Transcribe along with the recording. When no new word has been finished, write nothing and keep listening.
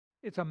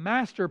It's a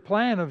master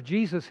plan of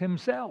Jesus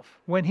Himself.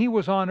 When He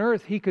was on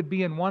earth, He could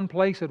be in one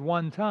place at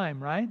one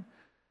time, right?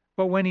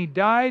 But when He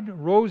died,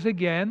 rose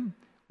again,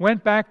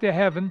 went back to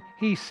heaven,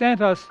 He sent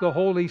us the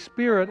Holy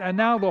Spirit, and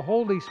now the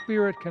Holy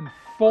Spirit can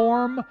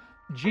form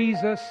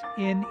Jesus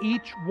in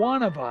each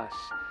one of us.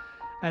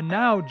 And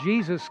now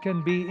Jesus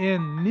can be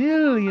in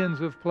millions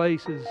of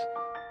places,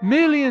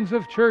 millions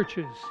of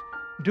churches,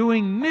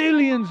 doing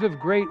millions of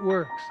great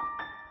works.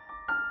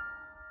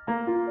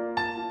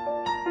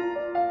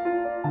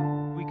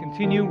 We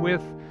continue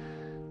with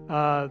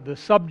the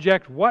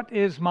subject, what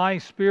is my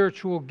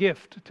spiritual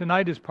gift?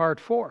 Tonight is part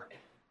 4.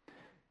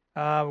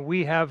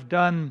 We have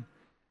done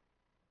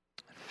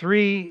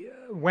 3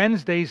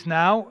 Wednesdays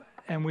now,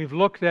 and we've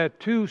looked at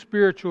 2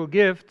 spiritual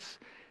gifts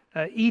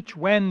each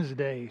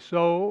Wednesday.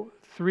 So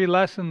 3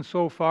 lessons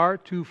so far,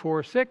 2,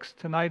 4, 6.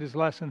 Tonight is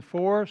lesson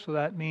 4, so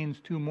that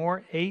means 2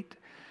 more, 8.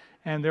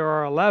 And there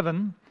are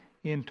 11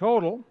 in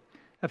total.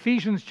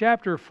 Ephesians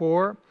chapter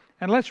 4,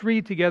 and let's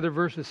read together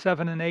verses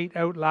 7 and 8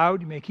 out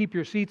loud. You may keep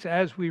your seats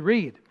as we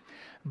read.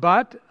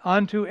 But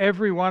unto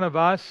every one of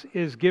us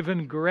is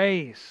given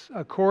grace,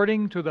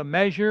 according to the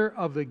measure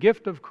of the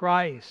gift of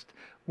Christ.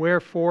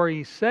 Wherefore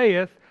He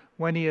saith,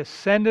 when He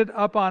ascended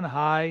up on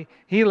high,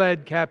 He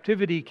led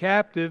captivity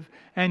captive,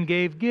 and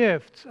gave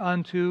gifts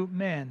unto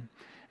men.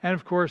 And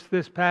of course,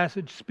 this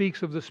passage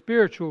speaks of the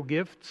spiritual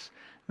gifts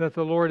that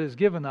the Lord has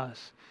given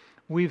us.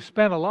 We've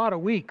spent a lot of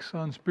weeks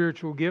on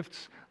spiritual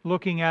gifts,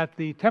 looking at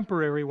the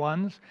temporary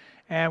ones,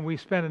 and we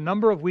spent a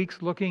number of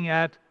weeks looking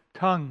at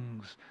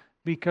tongues,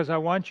 because I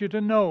want you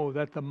to know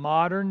that the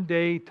modern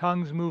day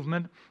tongues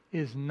movement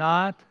is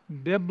not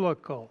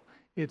biblical.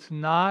 It's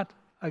not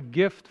a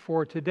gift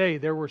for today.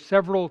 There were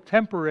several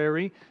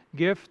temporary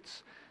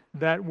gifts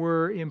that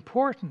were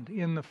important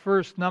in the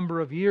first number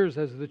of years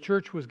as the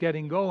church was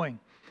getting going.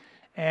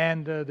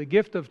 And the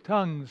gift of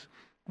tongues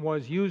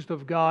was used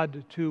of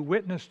God to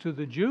witness to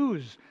the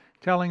Jews,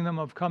 telling them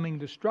of coming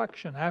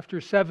destruction. After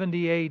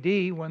 70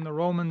 A.D., when the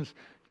Romans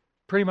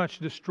pretty much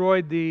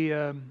destroyed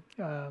the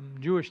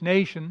Jewish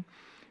nation,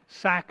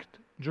 sacked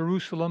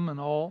Jerusalem and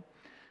all,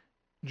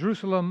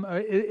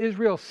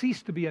 Israel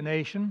ceased to be a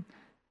nation.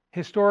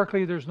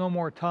 Historically, there's no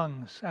more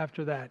tongues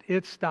after that.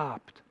 It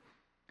stopped.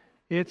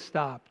 It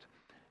stopped.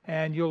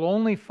 And you'll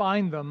only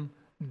find them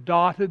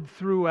dotted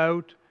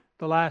throughout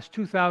the last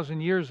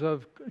 2,000 years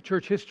of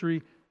church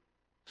history,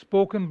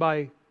 spoken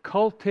by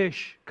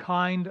cultish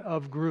kind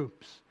of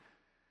groups.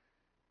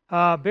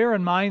 Bear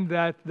in mind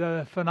that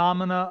the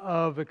phenomena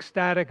of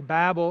ecstatic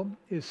babble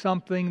is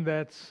something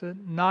that's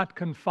not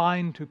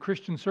confined to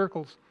Christian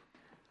circles,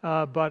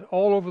 but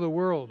all over the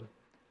world.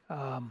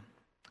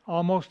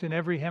 Almost in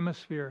every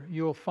hemisphere,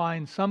 you'll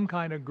find some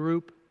kind of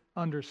group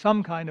under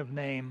some kind of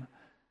name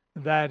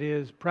that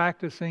is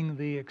practicing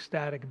the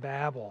ecstatic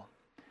babble.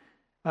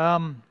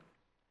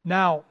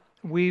 Now,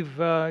 we've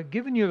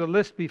given you the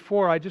list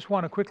before. I just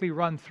want to quickly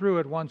run through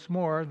it once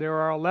more. There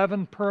are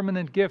 11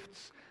 permanent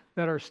gifts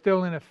that are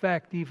still in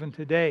effect even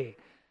today.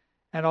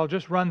 And I'll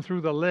just run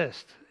through the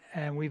list.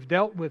 And we've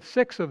dealt with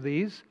 6 of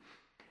these.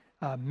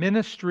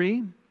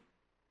 Ministry,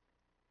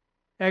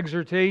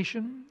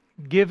 exhortation,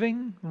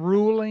 giving,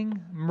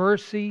 ruling,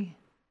 mercy,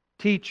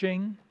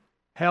 teaching,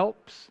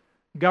 helps,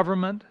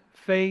 government,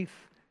 faith,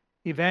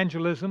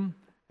 evangelism,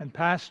 and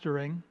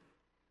pastoring.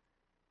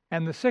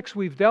 And the 6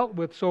 we've dealt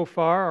with so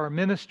far are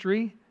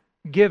ministry,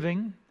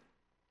 giving,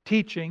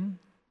 teaching,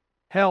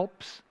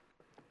 helps,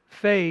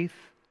 faith,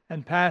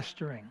 and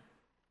pastoring.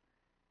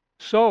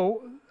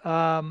 So,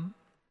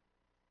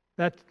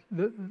 that's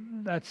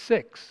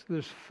 6.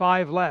 There's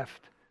 5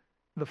 left.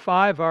 The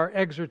 5 are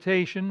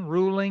exhortation,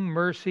 ruling,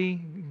 mercy,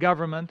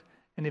 government,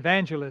 and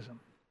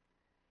evangelism.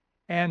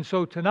 And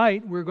so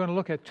tonight we're going to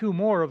look at 2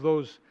 more of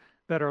those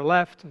that are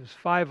left. There's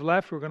 5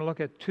 left. We're going to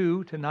look at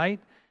 2 tonight.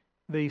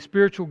 The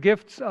spiritual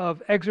gifts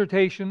of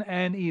exhortation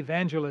and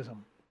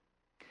evangelism.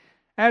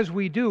 As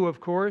we do, of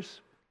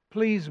course,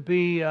 please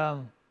be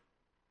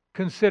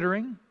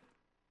considering,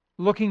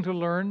 looking to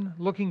learn,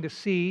 looking to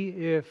see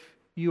if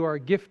you are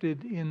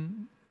gifted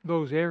in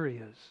those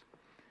areas.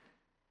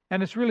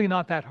 And it's really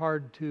not that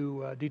hard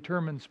to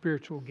determine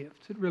spiritual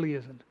gifts. It really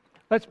isn't.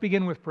 Let's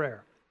begin with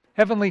prayer.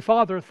 Heavenly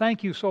Father,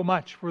 thank you so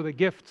much for the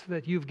gifts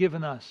that you've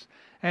given us.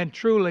 And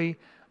truly,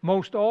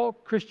 most all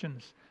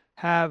Christians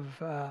have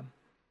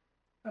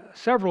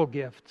several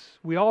gifts.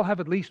 We all have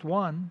at least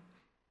one,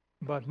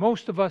 but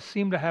most of us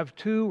seem to have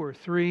 2 or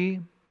 3,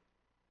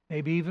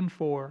 maybe even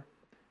 4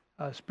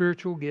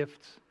 spiritual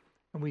gifts.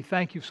 And we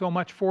thank you so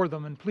much for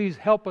them. And please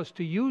help us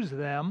to use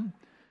them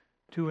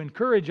to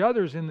encourage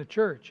others in the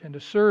church and to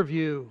serve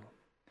you.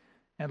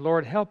 And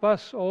Lord, help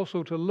us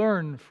also to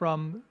learn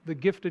from the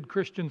gifted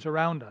Christians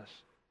around us.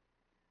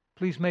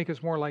 Please make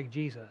us more like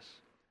Jesus.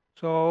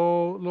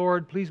 So,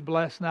 Lord, please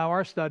bless now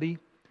our study.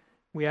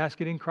 We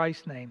ask it in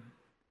Christ's name.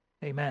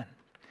 Amen.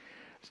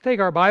 Let's take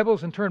our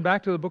Bibles and turn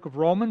back to the book of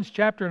Romans,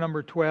 chapter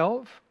number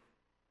 12.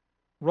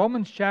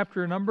 Romans,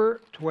 chapter number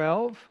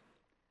 12.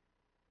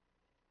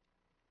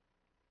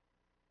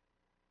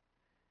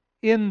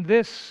 in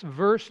this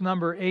verse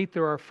number 8,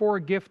 there are 4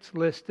 gifts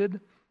listed.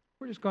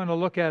 We're just going to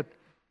look at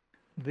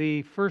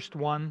the first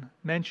one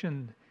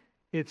mentioned.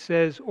 It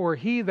says, or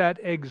he that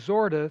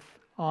exhorteth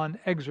on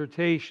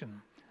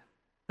exhortation.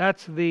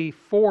 That's the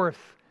 4th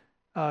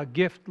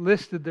gift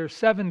listed. There's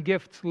 7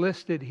 gifts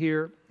listed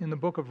here in the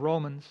book of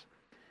Romans.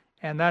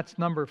 And that's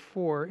number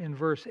 4 in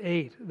verse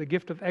 8, the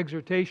gift of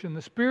exhortation.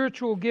 The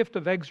spiritual gift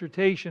of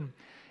exhortation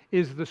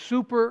is the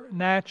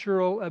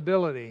supernatural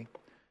ability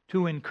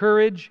to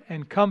encourage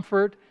and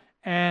comfort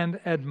and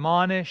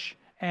admonish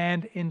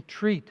and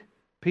entreat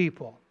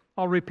people.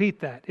 I'll repeat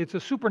that. It's a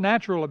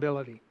supernatural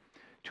ability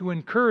to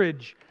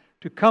encourage,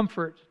 to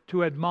comfort,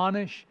 to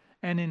admonish,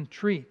 and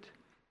entreat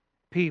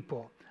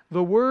people.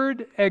 The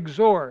word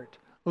exhort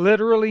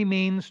literally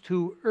means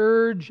to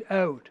urge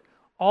out,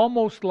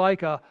 almost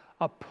like a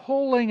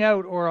pulling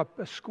out or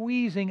a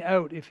squeezing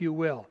out, if you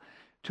will,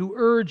 to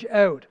urge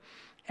out.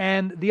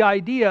 And the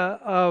idea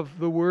of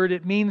the word,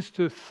 it means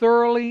to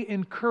thoroughly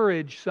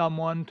encourage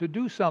someone to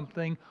do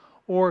something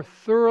or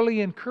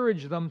thoroughly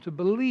encourage them to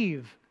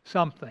believe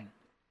something.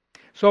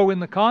 So in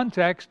the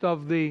context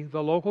of the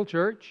local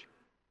church,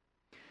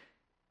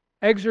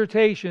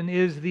 exhortation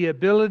is the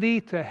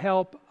ability to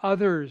help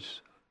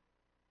others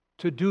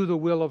to do the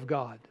will of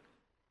God.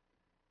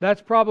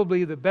 That's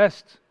probably the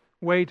best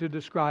way to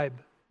describe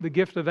the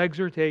gift of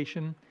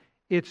exhortation.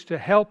 It's to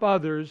help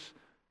others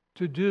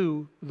to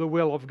do the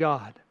will of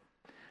God.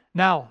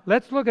 Now,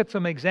 let's look at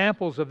some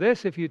examples of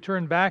this. If you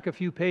turn back a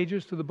few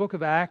pages to the book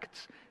of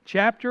Acts,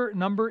 chapter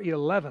number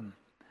 11.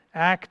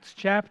 Acts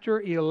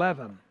chapter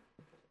 11.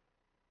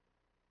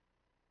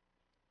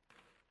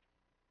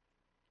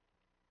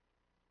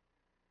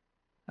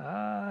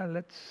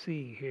 Let's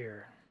see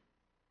here.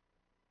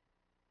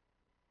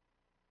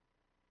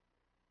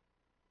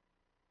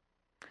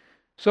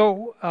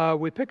 So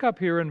we pick up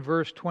here in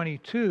verse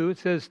 22. It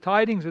says,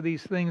 tidings of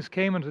these things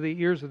came unto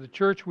the ears of the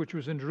church which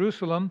was in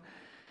Jerusalem,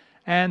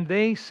 and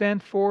they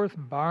sent forth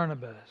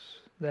Barnabas,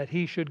 that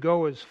he should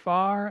go as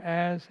far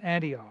as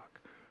Antioch.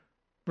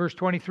 Verse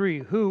 23,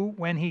 who,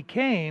 when he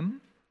came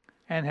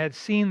and had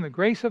seen the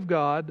grace of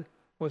God,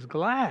 was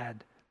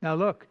glad. Now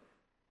look,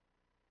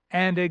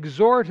 and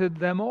exhorted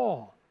them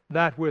all,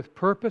 that with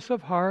purpose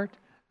of heart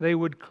they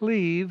would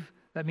cleave,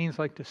 that means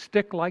like to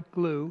stick like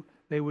glue,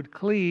 they would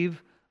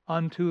cleave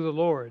unto the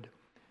Lord.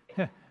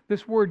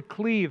 This word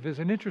cleave is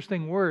an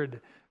interesting word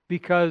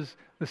because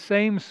the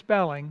same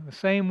spelling, the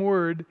same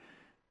word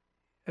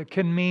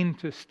can mean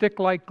to stick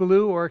like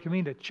glue or it can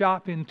mean to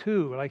chop in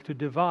two, like to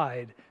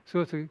divide. So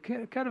it's a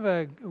kind of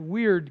a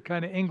weird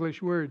kind of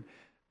English word,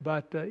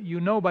 but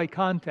you know by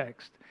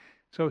context.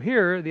 So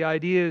here the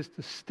idea is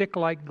to stick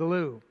like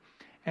glue.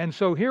 And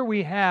so here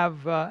we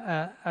have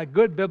a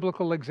good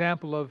biblical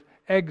example of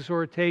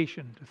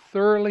exhortation, to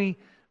thoroughly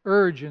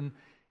urge and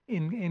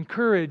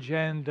encourage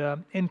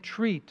and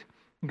entreat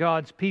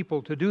God's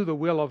people to do the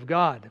will of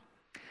God.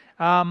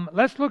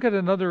 Let's look at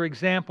another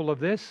example of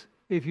this.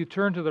 If you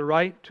turn to the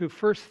right to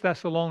 1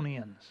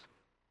 Thessalonians.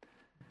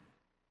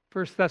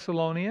 1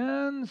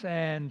 Thessalonians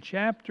and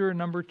chapter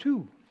number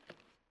 2.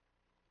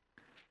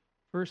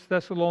 1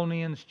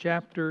 Thessalonians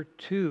chapter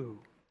 2.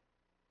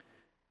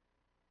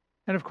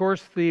 And of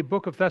course, the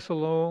book of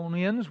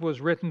Thessalonians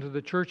was written to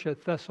the church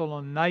at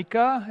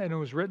Thessalonica, and it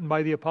was written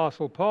by the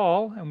Apostle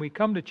Paul. And we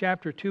come to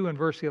chapter 2 and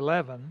verse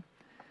 11.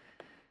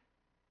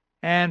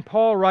 And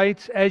Paul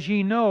writes, as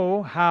ye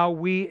know how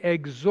we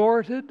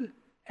exhorted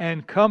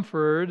and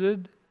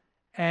comforted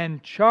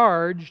and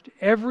charged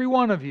every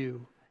one of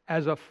you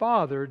as a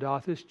father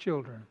doth his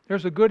children.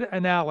 There's a good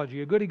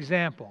analogy, a good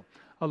example.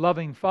 A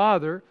loving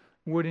father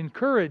would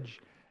encourage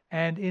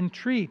and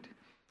entreat.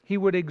 He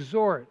would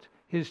exhort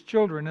his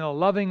children in a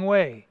loving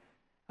way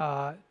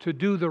to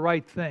do the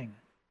right thing.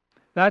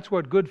 That's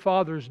what good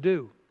fathers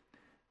do.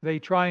 They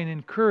try and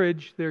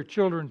encourage their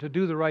children to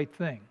do the right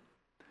thing.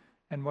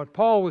 And what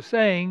Paul was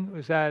saying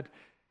was that,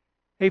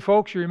 hey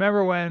folks, you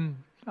remember when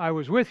I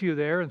was with you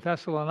there in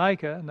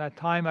Thessalonica and that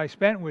time I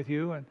spent with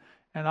you and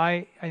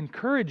I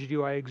encouraged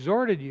you, I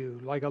exhorted you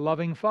like a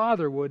loving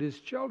father would his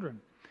children.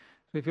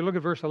 So if you look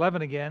at verse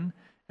 11 again,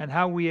 and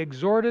how we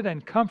exhorted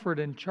and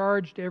comforted and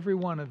charged every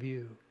one of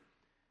you.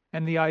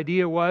 And the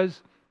idea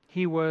was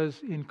he was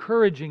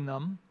encouraging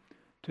them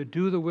to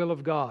do the will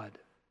of God.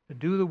 To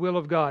do the will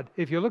of God.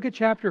 If you look at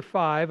chapter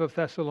 5 of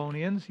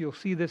Thessalonians, you'll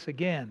see this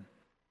again.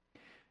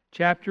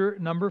 Chapter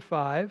number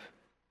 5.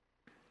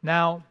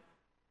 Now,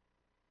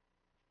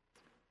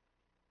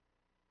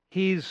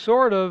 he's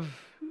sort of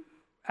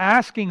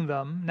asking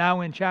them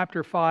now in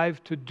chapter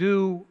 5 to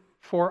do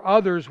for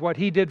others what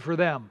he did for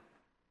them.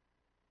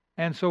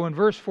 And so in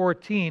verse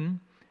 14,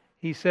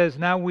 he says,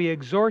 now we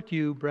exhort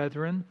you,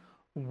 brethren,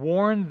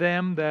 warn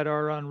them that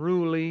are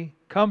unruly,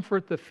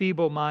 comfort the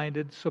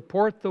feeble-minded,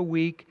 support the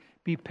weak,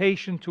 be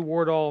patient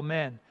toward all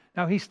men.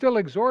 Now he's still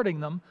exhorting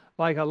them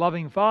like a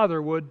loving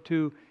father would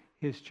to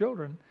his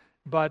children,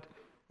 but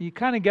you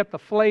kind of get the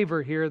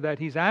flavor here that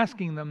he's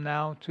asking them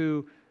now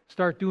to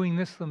start doing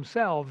this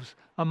themselves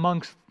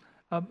amongst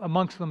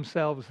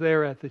themselves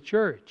there at the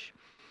church.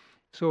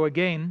 So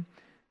again,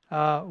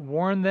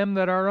 Warn them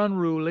that are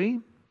unruly.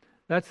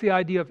 That's the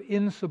idea of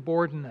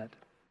insubordinate.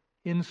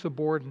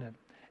 Insubordinate.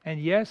 And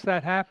yes,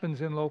 that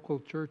happens in local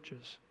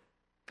churches.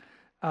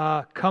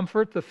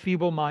 Comfort the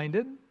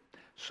feeble-minded.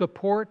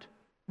 Support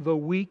the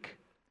weak.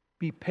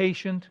 Be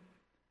patient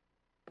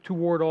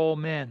toward all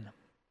men.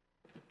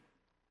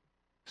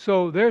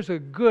 So there's a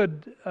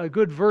good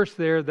verse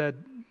there that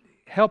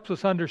helps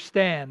us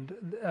understand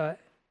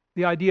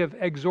the idea of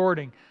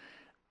exhorting.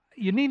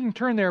 You needn't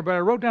turn there, but I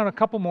wrote down a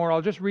couple more.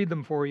 I'll just read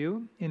them for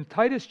you. In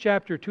Titus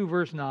chapter 2,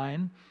 verse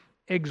 9,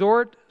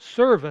 exhort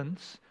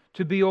servants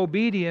to be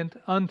obedient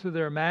unto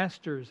their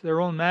masters, their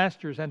own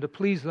masters, and to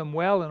please them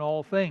well in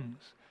all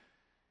things.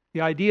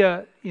 The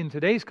idea in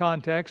today's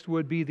context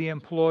would be the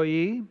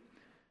employee.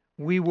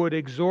 We would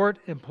exhort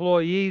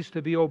employees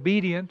to be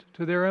obedient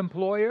to their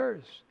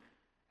employers.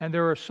 And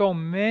there are so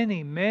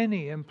many,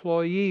 many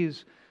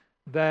employees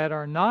that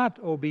are not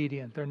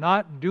obedient. They're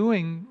not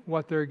doing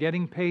what they're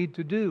getting paid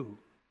to do.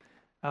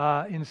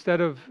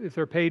 Instead of, if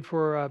they're paid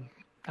for a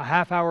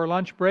half-hour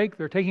lunch break,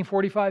 they're taking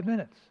 45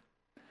 minutes.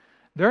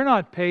 They're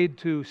not paid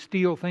to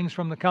steal things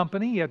from the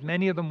company, yet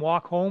many of them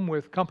walk home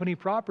with company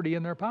property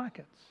in their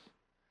pockets.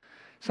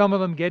 Some of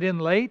them get in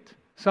late.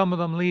 Some of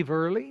them leave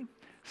early.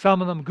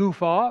 Some of them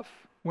goof off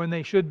when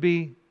they should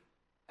be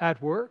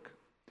at work.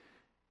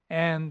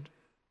 And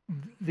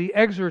the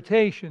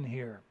exhortation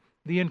here,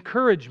 the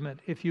encouragement,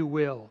 if you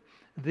will,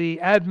 the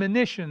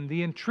admonition,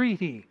 the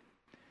entreaty,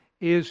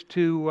 is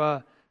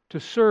to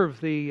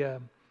serve the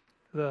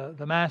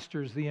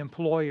masters, the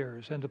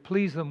employers, and to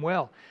please them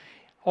well.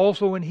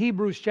 Also in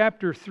Hebrews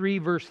chapter 3,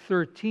 verse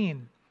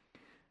 13,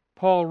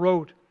 Paul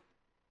wrote,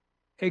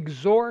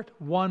 exhort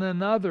one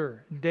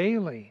another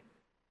daily.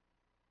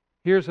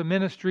 Here's a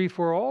ministry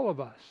for all of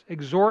us.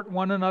 Exhort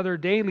one another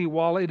daily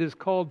while it is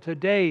called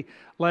today,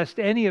 lest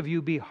any of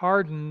you be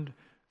hardened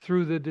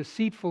through the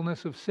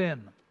deceitfulness of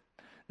sin.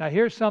 Now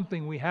here's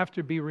something we have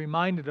to be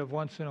reminded of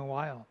once in a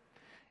while,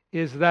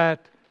 is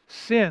that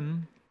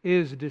sin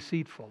is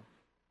deceitful.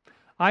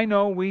 I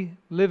know we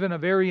live in a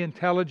very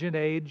intelligent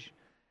age,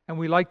 and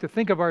we like to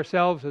think of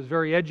ourselves as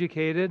very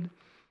educated,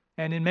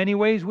 and in many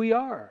ways we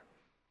are.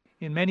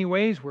 In many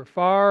ways we're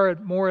far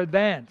more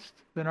advanced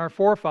than our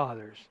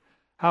forefathers.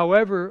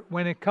 However,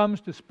 when it comes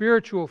to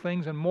spiritual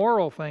things and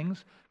moral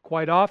things,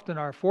 quite often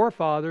our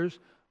forefathers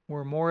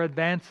were more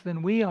advanced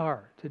than we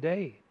are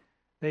today.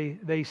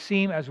 They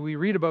seem, as we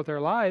read about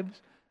their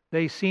lives,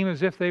 they seem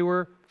as if they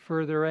were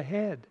further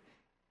ahead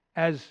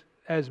as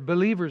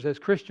believers, as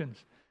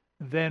Christians,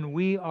 than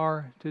we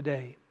are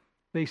today.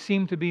 They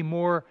seem to be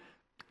more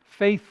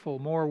faithful,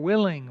 more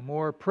willing,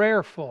 more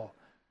prayerful.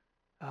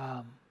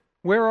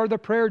 Where are the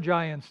prayer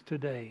giants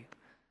today?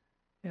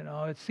 You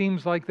know, it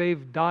seems like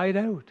they've died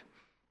out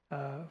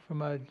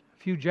from a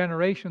few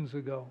generations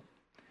ago.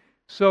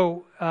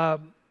 So,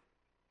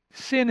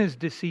 sin is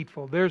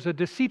deceitful. There's a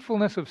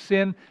deceitfulness of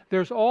sin.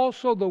 There's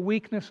also the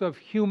weakness of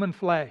human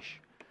flesh.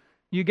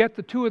 You get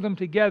the two of them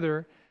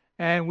together,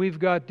 and we've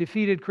got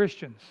defeated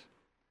Christians.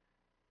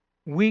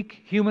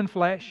 Weak human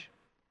flesh,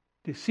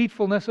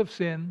 deceitfulness of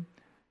sin.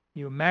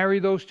 You marry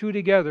those two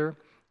together,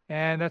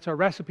 and that's a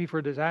recipe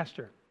for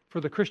disaster, for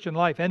the Christian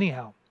life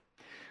anyhow.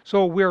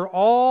 So we're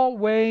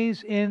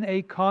always in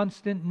a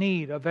constant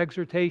need of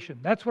exhortation.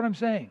 That's what I'm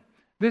saying.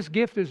 This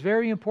gift is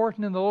very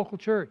important in the local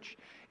church.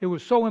 It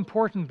was so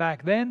important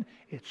back then.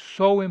 It's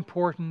so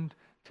important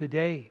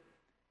today.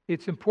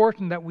 It's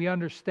important that we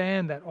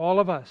understand that all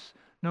of us,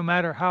 no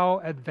matter how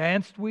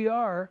advanced we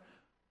are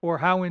or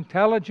how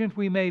intelligent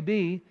we may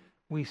be,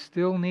 we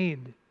still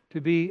need to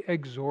be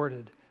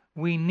exhorted.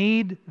 We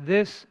need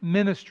this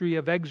ministry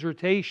of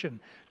exhortation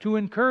to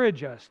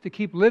encourage us to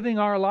keep living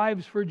our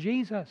lives for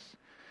Jesus.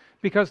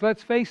 Because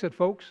let's face it,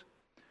 folks,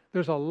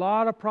 there's a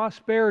lot of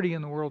prosperity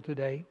in the world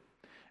today,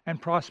 and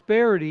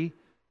prosperity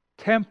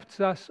tempts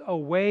us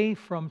away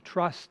from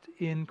trust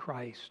in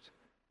Christ.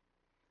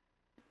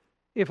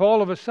 If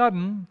all of a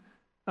sudden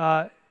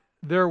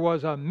there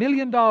was $1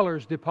 million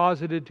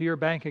deposited to your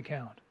bank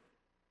account,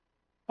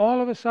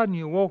 all of a sudden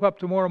you woke up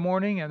tomorrow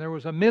morning and there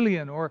was $1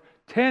 million or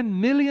 $10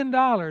 million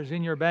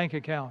in your bank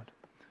account.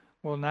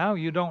 Well, now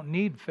you don't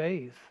need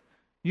faith.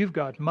 You've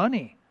got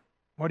money.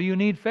 What do you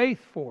need faith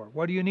for?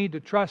 What do you need to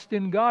trust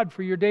in God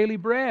for your daily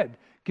bread?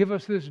 Give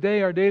us this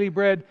day our daily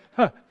bread.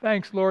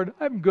 Thanks, Lord.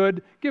 I'm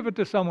good. Give it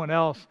to someone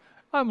else.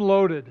 I'm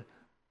loaded.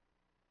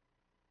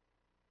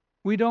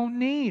 We don't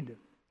need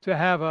to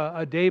have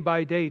a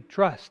day-by-day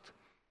trust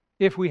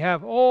if we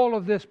have all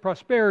of this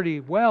prosperity,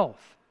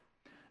 wealth.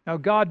 Now,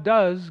 God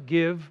does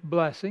give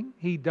blessing.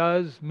 He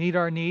does meet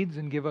our needs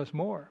and give us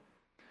more.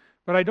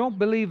 But I don't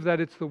believe that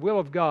it's the will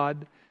of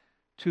God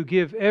to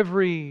give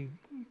every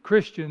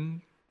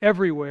Christian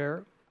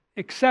everywhere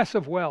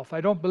excessive wealth.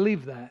 I don't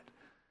believe that,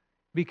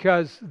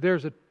 because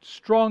there's a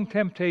strong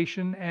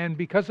temptation, and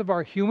because of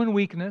our human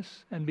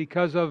weakness and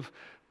because of,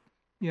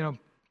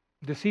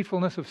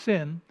 deceitfulness of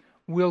sin,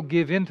 we'll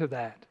give into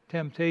that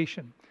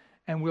temptation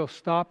and we'll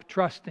stop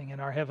trusting in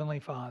our Heavenly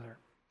Father.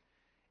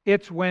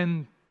 It's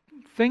when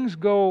things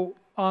go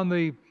on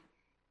the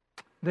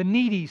the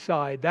needy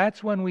side.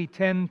 That's when we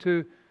tend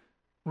to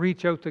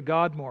reach out to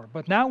God more.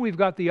 But now we've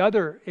got the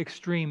other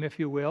extreme, if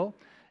you will,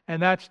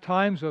 and that's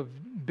times of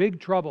big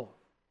trouble.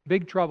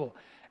 Big trouble.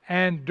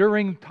 And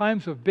during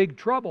times of big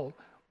trouble,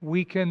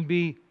 we can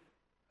be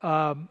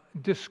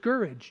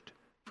discouraged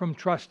from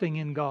trusting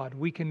in God.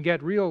 We can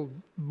get real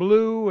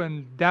blue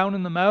and down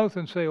in the mouth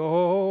and say,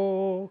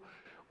 oh,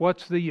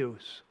 what's the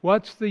use?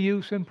 What's the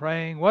use in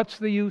praying? What's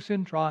the use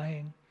in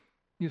trying?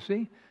 You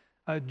see?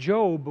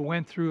 Job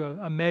went through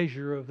a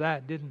measure of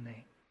that, didn't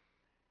he?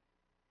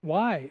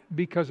 Why?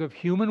 Because of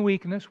human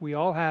weakness, we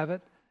all have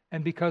it,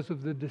 and because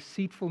of the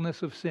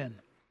deceitfulness of sin.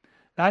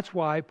 That's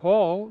why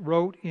Paul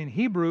wrote in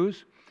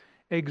Hebrews,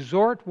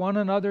 exhort one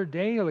another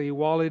daily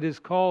while it is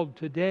called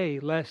today,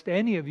 lest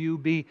any of you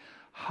be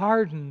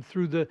hardened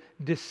through the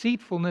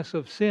deceitfulness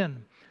of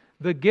sin.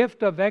 The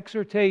gift of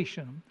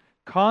exhortation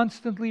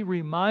constantly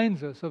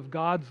reminds us of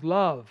God's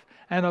love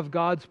and of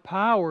God's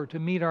power to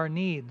meet our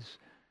needs,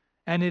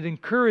 and it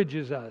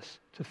encourages us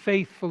to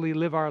faithfully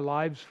live our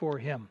lives for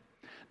Him.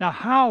 Now,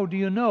 how do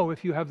you know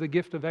if you have the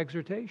gift of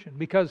exhortation?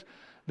 Because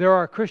there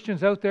are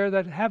Christians out there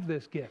that have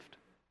this gift.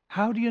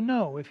 How do you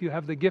know if you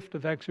have the gift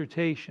of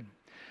exhortation?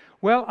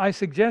 Well, I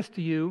suggest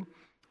to you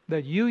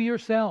that you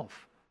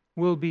yourself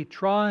will be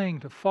trying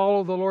to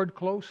follow the Lord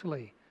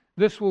closely.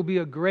 This will be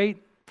a great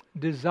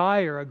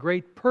desire, a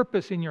great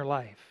purpose in your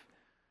life.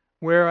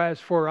 Whereas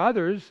for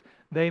others,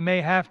 they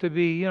may have to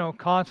be,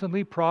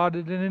 constantly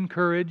prodded and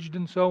encouraged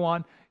and so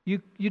on.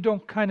 You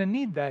don't kind of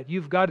need that.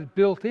 You've got it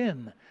built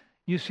in.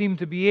 You seem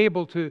to be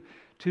able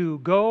to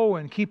go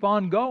and keep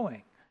on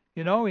going,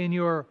 in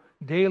your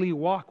daily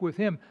walk with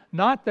Him.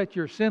 Not that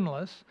you're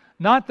sinless,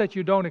 not that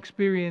you don't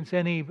experience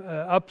any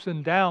ups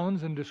and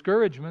downs and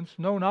discouragements.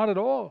 No, not at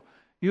all.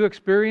 You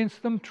experience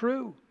them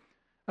truly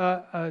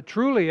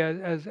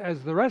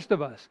as the rest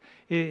of us.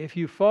 If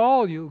you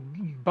fall, you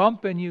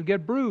bump and you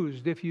get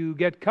bruised. If you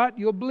get cut,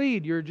 you'll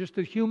bleed. You're just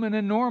as human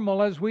and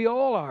normal as we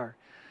all are.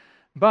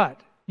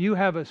 But you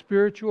have a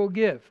spiritual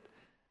gift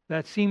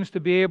that seems to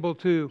be able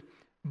to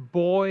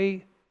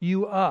buoy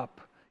you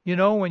up.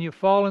 When you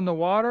fall in the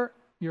water,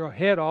 your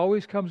head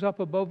always comes up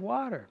above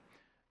water.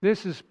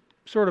 This is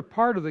sort of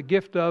part of the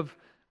gift of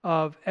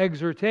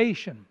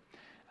exhortation.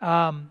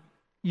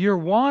 You're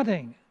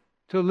wanting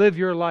to live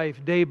your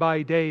life day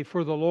by day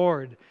for the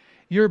Lord.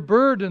 You're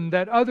burdened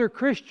that other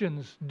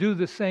Christians do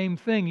the same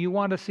thing. You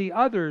want to see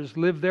others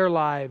live their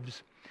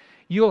lives.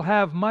 You'll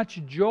have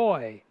much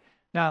joy.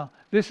 Now,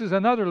 this is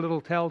another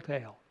little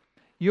telltale.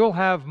 You'll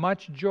have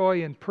much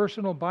joy in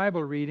personal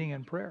Bible reading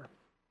and prayer.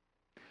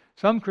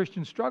 Some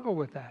Christians struggle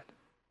with that.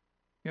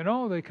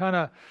 They kind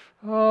of,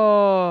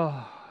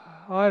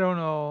 I don't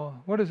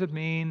know. What does it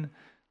mean?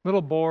 A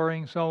little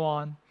boring, so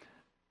on.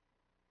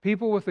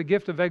 People with the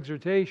gift of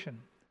exhortation,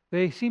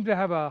 they seem to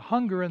have a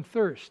hunger and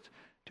thirst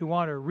to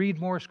want to read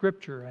more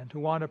Scripture and to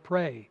want to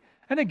pray.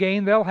 And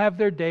again, they'll have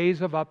their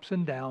days of ups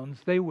and downs.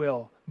 They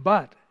will.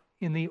 But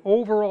in the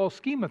overall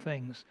scheme of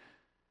things,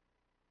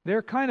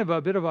 they're kind of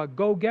a bit of a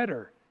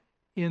go-getter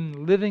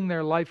in living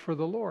their life for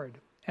the Lord.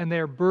 And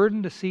they're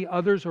burdened to see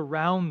others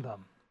around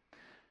them.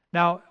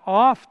 Now,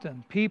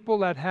 often people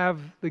that have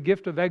the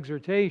gift of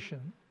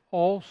exhortation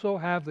also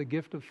have the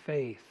gift of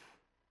faith.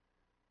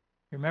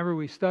 Remember,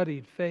 we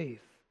studied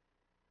faith.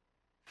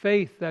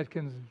 Faith that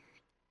can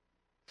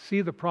see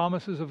the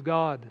promises of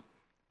God.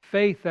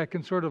 Faith that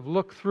can sort of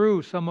look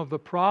through some of the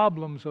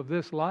problems of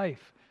this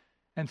life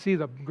and see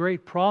the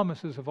great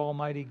promises of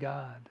Almighty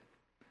God.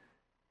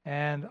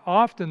 And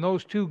often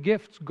those two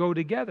gifts go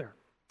together.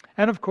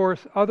 And of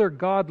course, other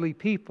godly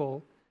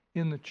people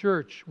in the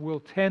church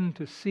will tend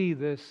to see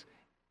this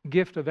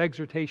gift of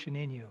exhortation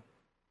in you.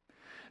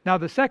 Now,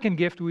 the second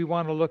gift we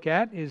want to look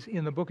at is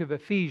in the book of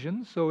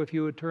Ephesians. So if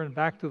you would turn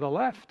back to the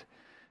left,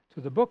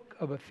 to the book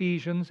of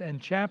Ephesians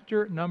and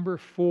chapter number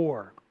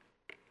 4.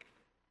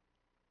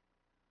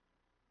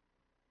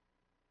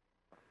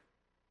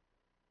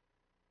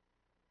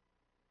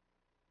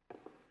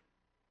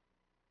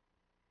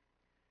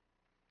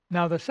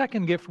 Now, the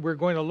second gift we're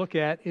going to look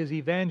at is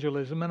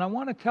evangelism. And I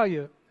want to tell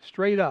you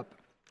straight up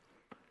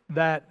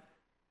that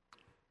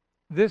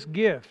this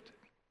gift,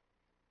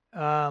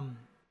 tell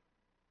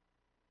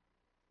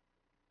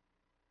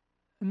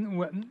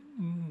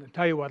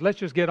you what, let's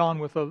just get on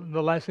with the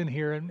lesson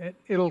here, and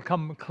it'll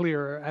come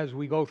clearer as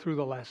we go through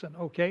the lesson,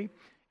 okay?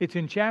 It's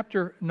in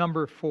chapter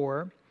number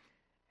 4,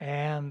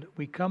 and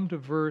we come to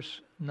verse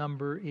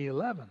number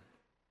 11.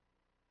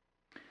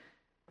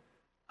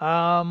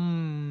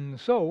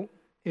 So,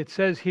 it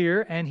says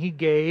here, and He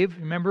gave,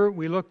 remember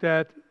we looked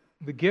at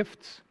the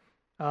gifts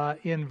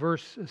in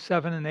verse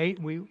 7 and 8.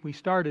 We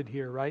started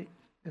here, right?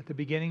 At the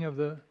beginning of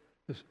the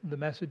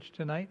message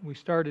tonight. We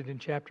started in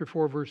chapter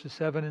 4, verses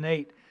 7 and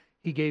 8.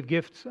 He gave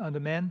gifts unto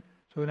men.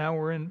 So now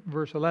we're in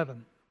verse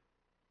 11.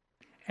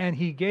 And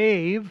He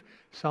gave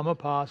some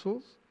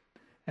apostles,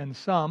 and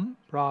some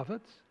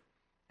prophets,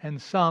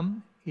 and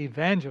some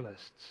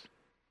evangelists.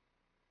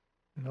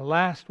 And the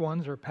last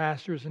ones are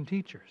pastors and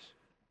teachers.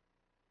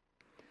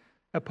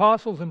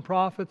 Apostles and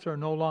prophets are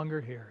no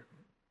longer here.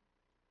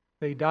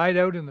 They died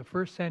out in the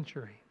first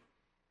century.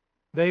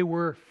 They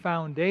were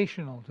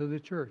foundational to the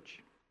church.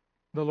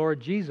 The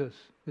Lord Jesus,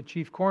 the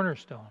chief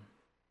cornerstone,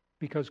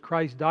 because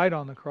Christ died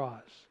on the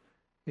cross.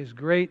 His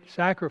great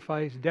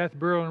sacrifice, death,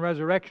 burial, and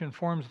resurrection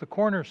forms the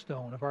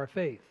cornerstone of our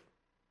faith.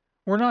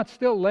 We're not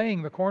still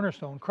laying the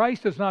cornerstone.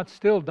 Christ is not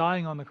still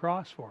dying on the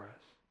cross for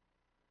us.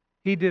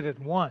 He did it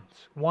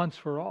once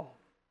for all.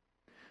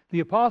 The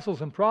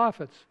apostles and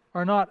prophets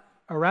are not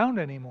around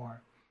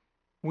anymore.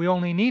 We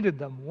only needed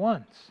them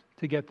once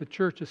to get the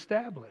church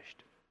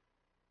established.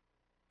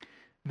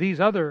 These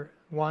other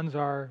ones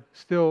are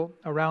still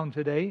around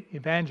today: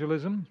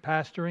 evangelism,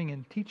 pastoring,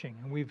 and teaching.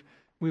 And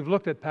we've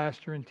looked at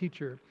pastor and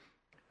teacher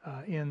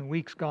in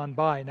weeks gone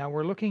by. Now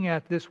we're looking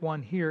at this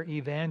one here,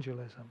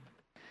 evangelism.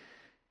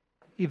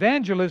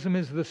 Evangelism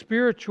is the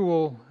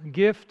spiritual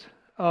gift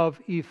of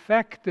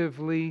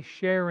effectively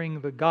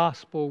sharing the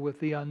gospel with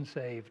the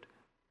unsaved.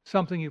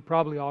 Something you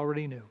probably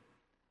already knew.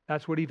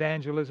 That's what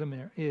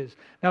evangelism is.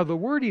 Now the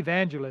word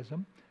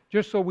evangelism,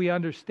 just so we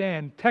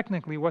understand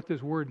technically what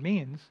this word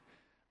means,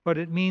 but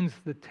it means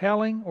the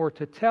telling or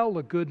to tell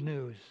the good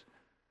news.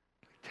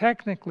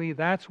 Technically,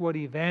 that's what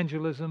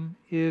evangelism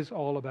is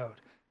all about.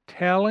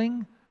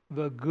 Telling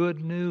the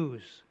good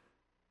news.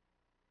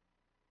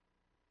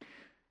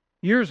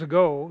 Years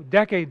ago,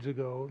 decades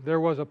ago, there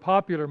was a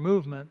popular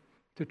movement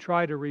to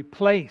try to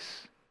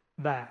replace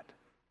that,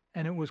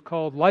 and it was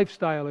called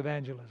lifestyle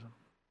evangelism.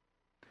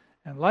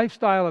 And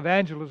lifestyle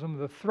evangelism,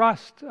 the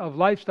thrust of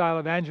lifestyle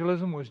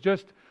evangelism was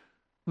just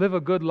live a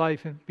good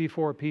life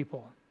before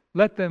people.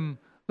 Let them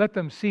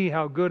see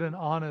how good and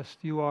honest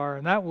you are,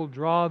 and that will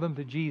draw them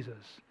to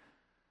Jesus.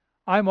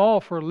 I'm all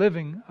for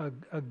living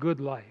a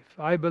good life.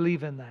 I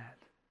believe in that.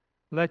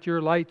 Let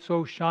your light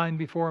so shine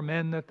before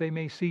men that they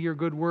may see your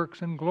good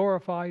works and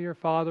glorify your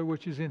Father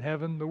which is in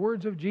heaven. The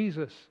words of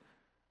Jesus.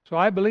 So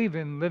I believe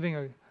in living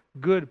a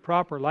good,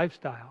 proper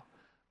lifestyle,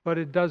 but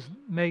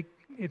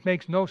it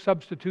makes no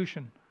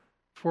substitution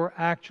for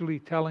actually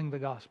telling the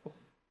gospel.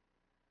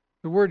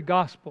 The word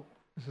gospel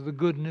is the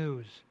good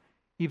news.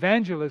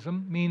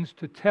 Evangelism means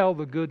to tell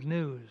the good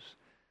news.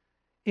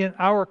 In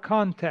our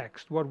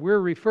context, what we're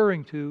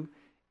referring to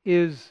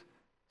is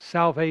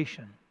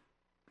salvation.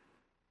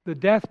 The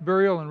death,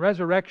 burial, and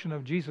resurrection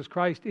of Jesus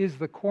Christ is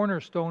the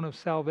cornerstone of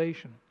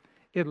salvation.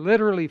 It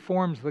literally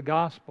forms the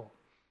gospel.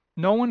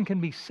 No one can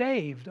be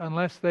saved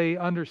unless they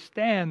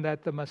understand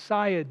that the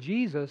Messiah,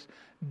 Jesus,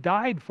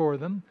 died for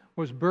them,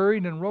 was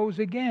buried, and rose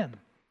again.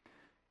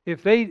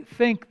 If they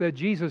think that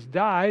Jesus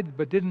died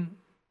but didn't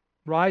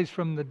rise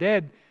from the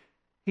dead,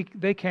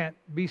 they can't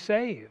be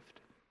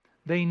saved.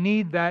 They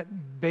need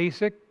that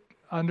basic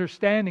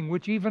understanding,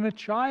 which even a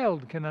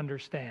child can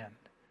understand.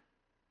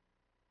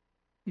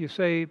 You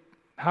say,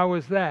 how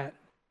is that?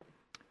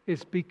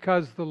 It's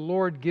because the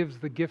Lord gives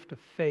the gift of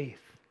faith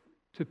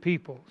to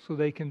people so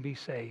they can be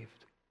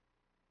saved.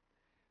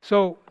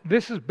 So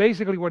this is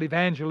basically what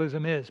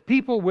evangelism is.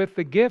 People with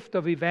the gift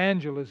of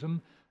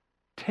evangelism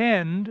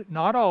tend,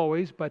 not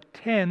always, but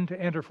tend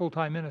to enter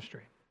full-time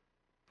ministry.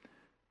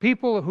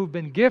 People who've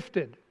been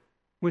gifted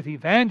with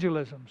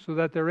evangelism so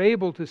that they're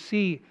able to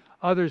see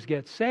others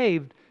get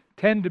saved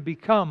tend to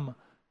become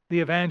the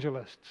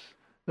evangelists,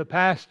 the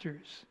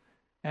pastors,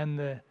 and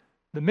the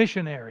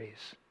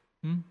missionaries.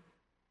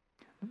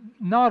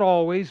 Not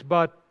always,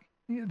 but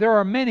there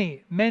are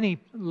many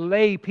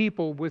lay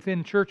people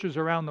within churches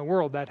around the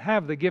world that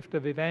have the gift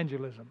of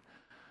evangelism.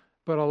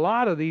 But a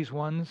lot of these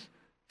ones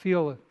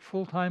feel a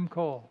full-time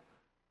call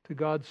to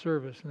God's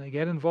service, and they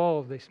get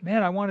involved. They say,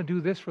 man, I want to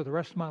do this for the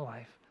rest of my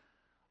life.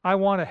 I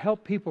want to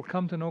help people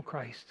come to know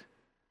Christ.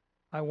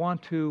 I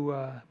want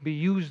to be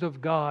used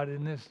of God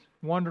in this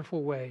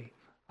wonderful way.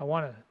 I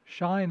want to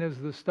shine as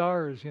the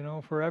stars,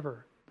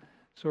 forever,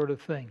 sort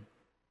of thing.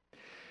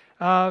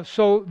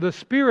 So the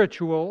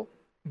spiritual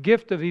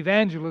gift of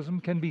evangelism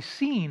can be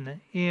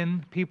seen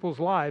in people's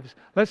lives.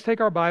 Let's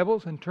take our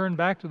Bibles and turn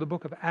back to the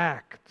book of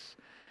Acts,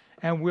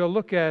 and we'll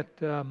look at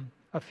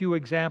a few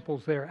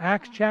examples there.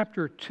 Acts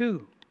chapter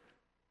 2.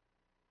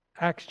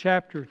 Acts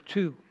chapter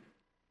 2.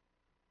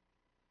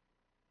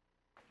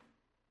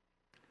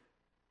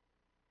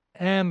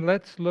 And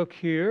let's look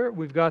here.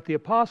 We've got the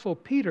Apostle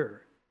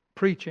Peter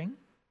preaching.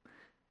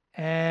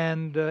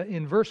 And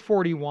in verse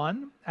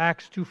 41,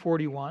 Acts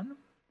 2:41,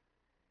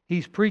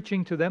 he's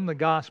preaching to them the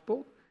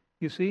gospel,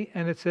 you see.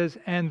 And it says,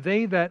 and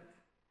they that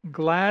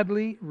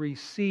gladly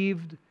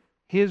received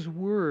his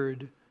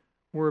word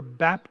were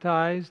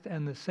baptized,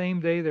 and the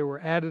same day there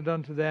were added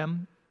unto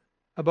them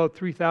about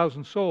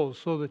 3,000 souls.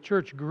 So the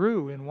church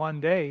grew in one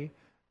day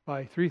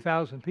by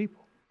 3,000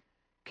 people.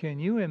 Can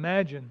you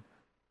imagine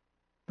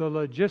the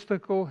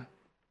logistical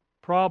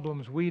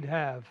problems we'd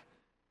have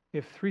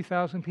if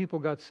 3,000 people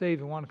got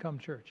saved and want to come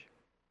to church?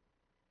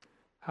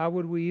 How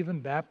would we even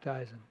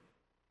baptize them?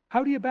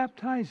 How do you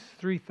baptize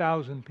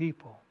 3,000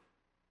 people?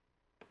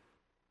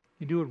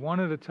 You do it one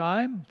at a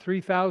time,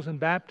 3,000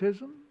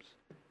 baptisms.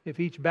 If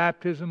each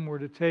baptism were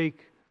to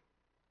take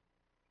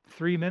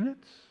 3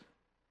 minutes,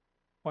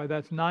 why,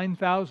 that's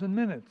 9,000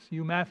 minutes.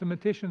 You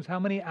mathematicians, how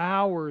many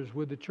hours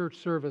would the church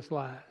service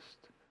last?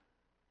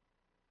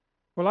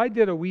 Well, I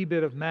did a wee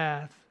bit of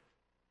math,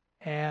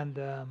 and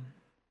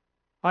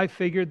I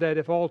figured that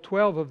if all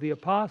 12 of the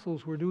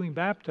apostles were doing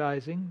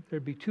baptizing,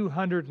 there'd be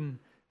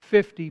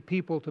 250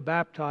 people to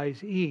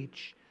baptize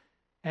each.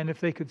 And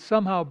if they could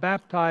somehow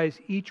baptize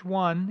each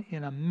one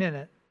in a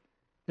minute,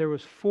 there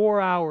was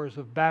 4 hours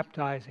of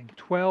baptizing,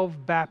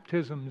 12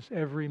 baptisms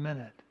every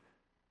minute.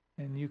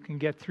 And you can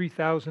get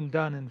 3,000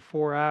 done in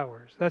 4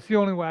 hours. That's the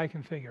only way I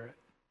can figure it.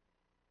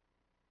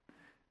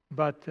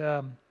 But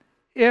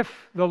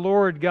if the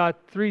Lord got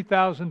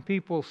 3,000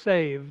 people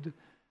saved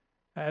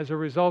as a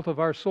result of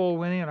our soul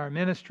winning and our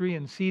ministry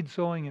and seed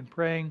sowing and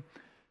praying,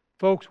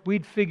 folks,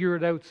 we'd figure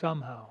it out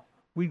somehow.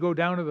 We'd go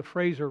down to the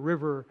Fraser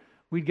River.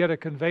 We'd get a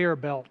conveyor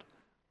belt.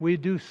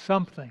 We'd do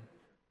something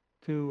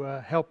to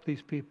help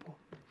these people.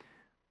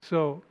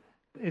 So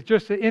it's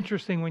just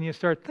interesting when you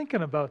start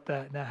thinking about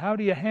that. Now, how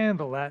do you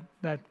handle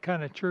that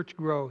kind of church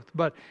growth?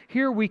 But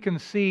here we can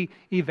see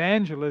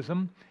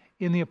evangelism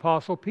in the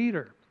Apostle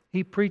Peter.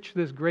 He preached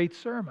this great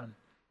sermon,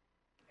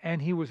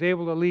 and he was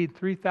able to lead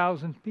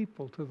 3,000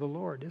 people to the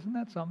Lord. Isn't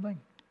that something?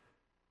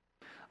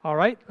 All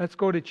right, let's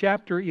go to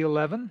chapter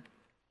 11.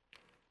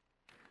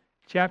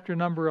 Chapter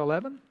number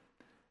 11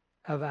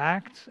 of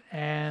Acts,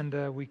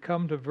 and we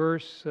come to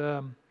verse,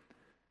 let's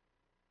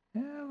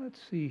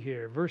see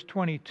here, verse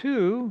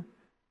 22.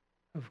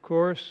 Of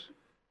course,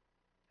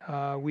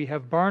 we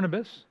have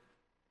Barnabas.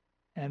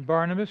 And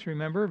Barnabas,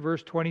 remember,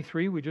 verse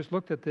 23, we just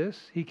looked at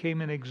this. He came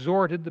and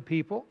exhorted the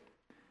people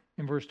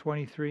in verse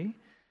 23.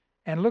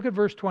 And look at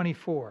verse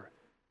 24.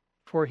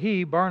 For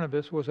he,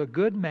 Barnabas, was a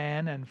good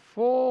man and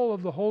full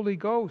of the Holy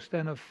Ghost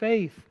and of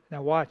faith.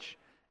 Now watch.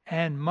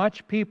 And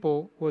much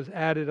people was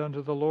added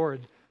unto the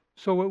Lord.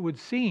 So it would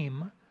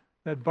seem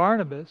that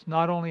Barnabas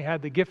not only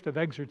had the gift of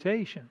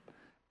exhortation,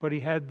 but he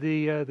had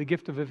the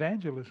gift of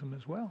evangelism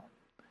as well.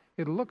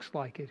 It looks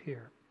like it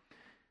here.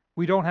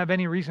 We don't have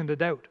any reason to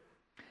doubt.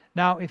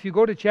 Now, if you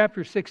go to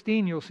chapter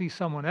 16, you'll see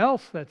someone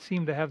else that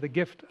seemed to have the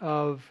gift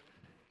of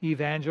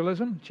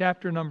evangelism.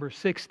 Chapter number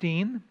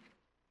 16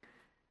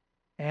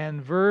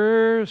 and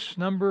verse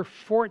number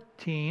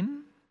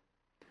 14.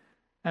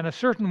 And a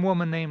certain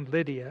woman named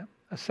Lydia,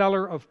 a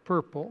seller of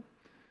purple.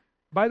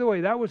 By the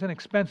way, that was an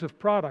expensive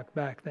product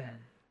back then.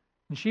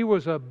 And she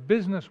was a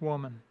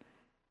businesswoman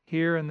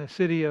here in the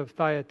city of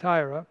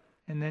Thyatira,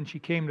 and then she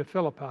came to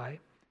Philippi.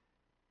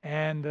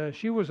 And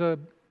she was a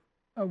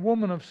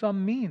woman of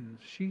some means.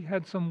 She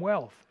had some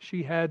wealth.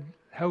 She had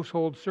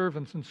household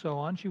servants and so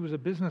on. She was a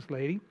business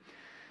lady.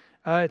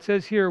 It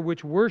says here,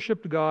 which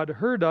worshipped God,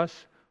 heard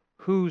us,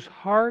 whose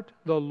heart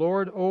the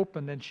Lord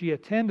opened, and she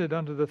attended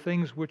unto the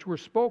things which were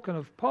spoken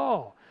of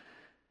Paul.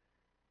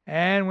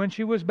 And when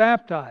she was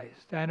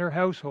baptized, and her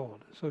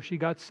household, so she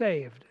got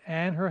saved,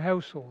 and her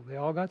household, they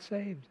all got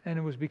saved. And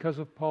it was because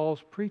of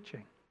Paul's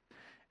preaching.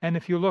 And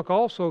if you look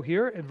also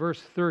here at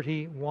verse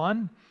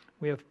 31,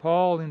 we have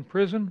Paul in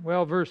prison.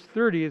 Well, verse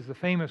 30 is the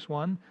famous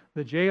one.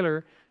 The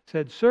jailer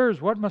said,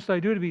 Sirs, what must I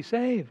do to be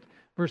saved?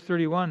 Verse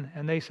 31,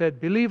 and they said,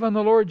 Believe on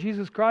the Lord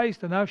Jesus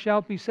Christ, and thou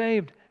shalt be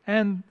saved,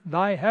 and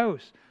thy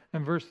house.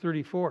 And verse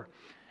 34,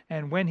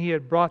 and when he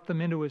had brought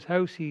them into his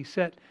house, he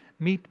set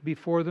meat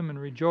before them and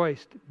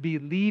rejoiced,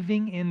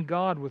 believing in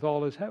God with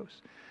all his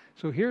house.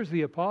 So here's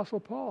the Apostle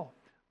Paul,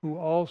 who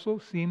also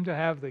seemed to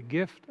have the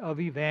gift of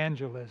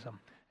evangelism.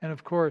 And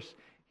of course,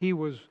 he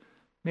was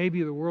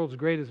maybe the world's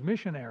greatest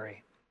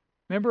missionary.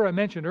 Remember, I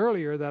mentioned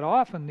earlier that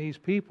often these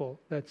people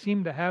that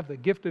seem to have the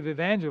gift of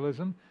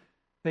evangelism,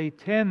 they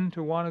tend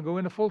to want to go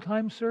into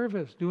full-time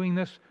service, doing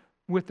this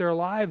with their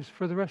lives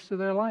for the rest of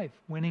their life,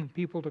 winning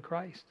people to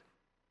Christ.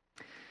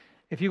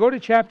 If you go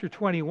to chapter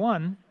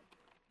 21,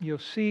 you'll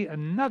see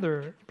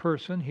another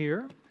person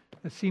here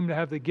that seemed to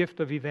have the gift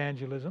of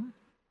evangelism.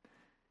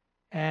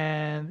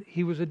 And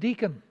he was a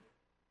deacon.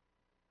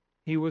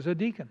 He was a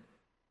deacon.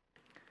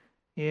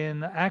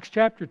 In Acts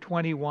chapter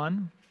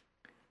 21,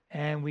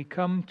 and we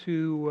come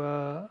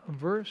to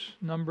verse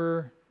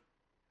number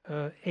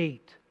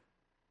 8.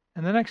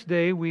 And the next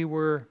day we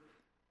were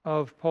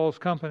of Paul's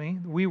company,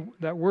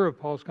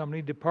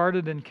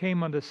 departed and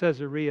came unto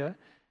Caesarea,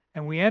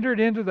 and we entered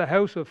into the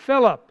house of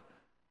Philip,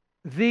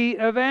 the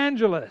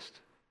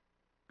evangelist.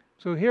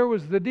 So here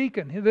was the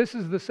deacon. This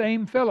is the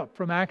same Philip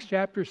from Acts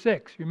chapter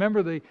 6.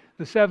 Remember the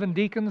 7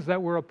 deacons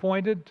that were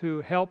appointed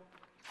to help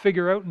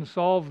figure out and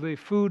solve the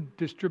food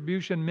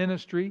distribution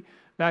ministry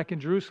back in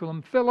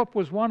Jerusalem? Philip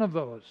was one of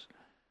those.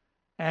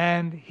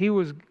 And he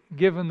was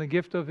given the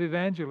gift of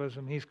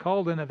evangelism. He's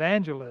called an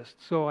evangelist.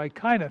 So I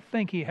kind of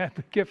think he had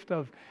the gift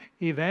of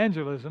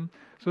evangelism.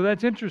 So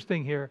that's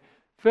interesting here.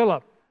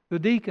 Philip, the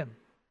deacon,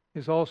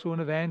 is also an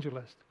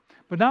evangelist.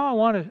 But now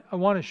I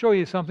want to show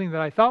you something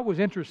that I thought was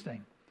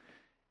interesting.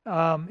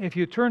 If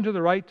you turn to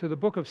the right to the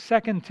book of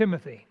 2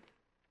 Timothy.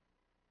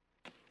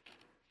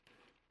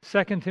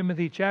 2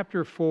 Timothy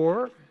chapter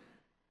 4.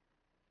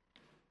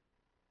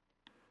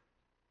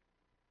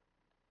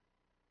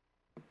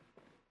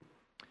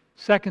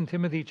 Second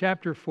Timothy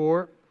chapter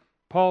 4,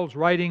 Paul's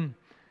writing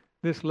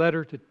this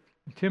letter to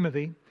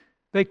Timothy.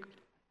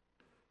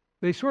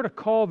 They sort of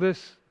call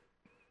this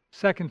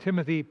 2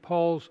 Timothy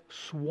Paul's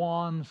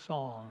swan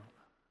song,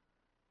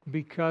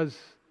 because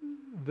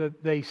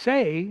they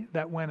say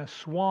that when a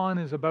swan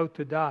is about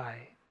to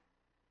die,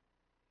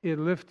 it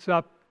lifts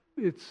up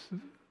its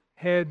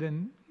head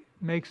and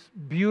makes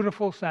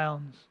beautiful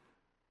sounds,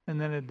 and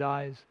then it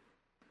dies.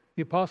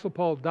 The Apostle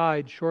Paul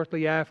died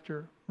shortly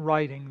after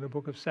writing the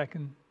book of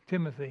 2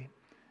 Timothy,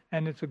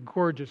 and it's a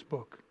gorgeous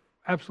book,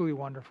 absolutely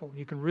wonderful.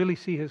 You can really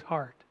see his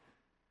heart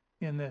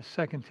in this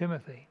 2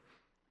 Timothy.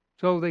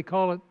 So they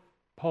call it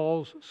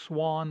Paul's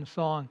swan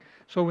song.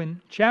 So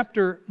in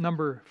chapter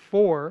number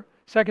 4,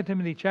 2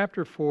 Timothy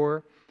chapter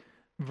 4,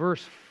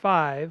 verse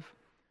 5,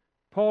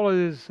 Paul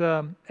is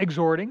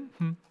exhorting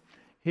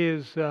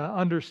his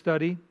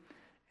understudy,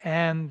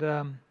 and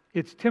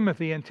it's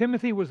Timothy. And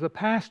Timothy was the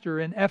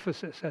pastor in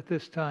Ephesus at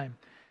this time.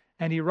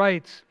 And he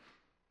writes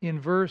in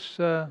verse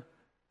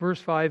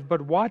 5,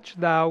 "But watch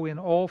thou in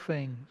all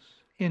things,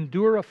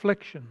 endure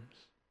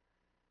afflictions."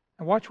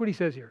 And watch what he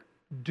says here.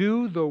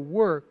 "Do the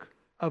work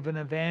of an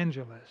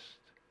evangelist."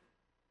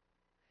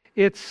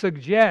 It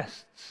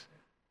suggests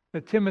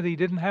that Timothy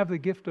didn't have the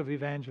gift of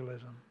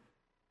evangelism.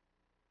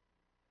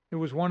 It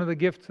was one of the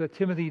gifts that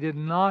Timothy did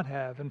not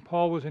have. And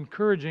Paul was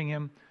encouraging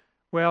him,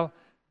 well,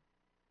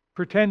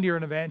 pretend you're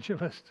an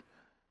evangelist.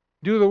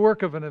 Do the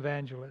work of an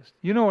evangelist.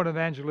 You know what an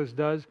evangelist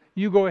does.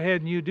 You go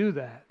ahead and you do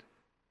that.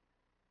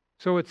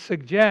 So it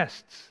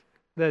suggests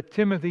that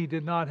Timothy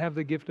did not have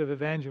the gift of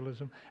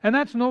evangelism. And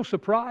that's no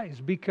surprise,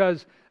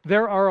 because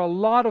there are a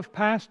lot of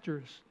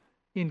pastors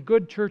in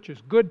good churches,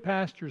 good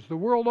pastors the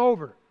world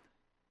over,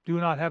 do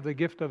not have the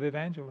gift of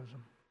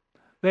evangelism.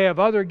 They have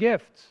other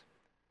gifts.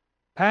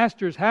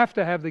 Pastors have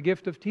to have the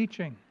gift of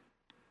teaching.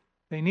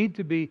 They need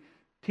to be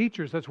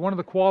teachers. That's one of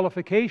the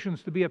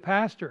qualifications to be a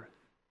pastor,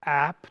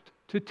 apt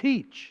to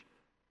teach.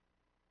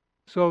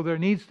 So there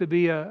needs to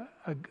be a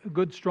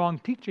good, strong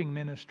teaching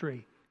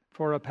ministry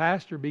for a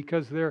pastor,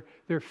 because they're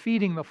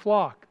feeding the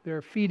flock.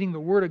 They're feeding the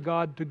Word of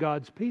God to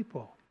God's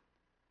people.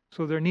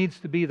 So there needs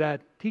to be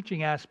that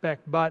teaching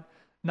aspect, but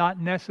not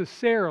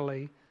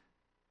necessarily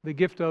the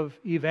gift of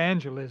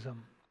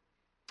evangelism.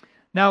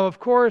 Now, of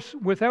course,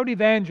 without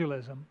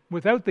evangelism,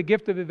 without the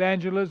gift of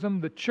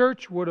evangelism, the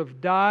church would have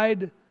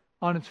died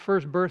on its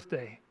first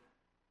birthday.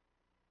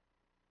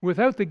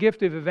 Without the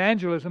gift of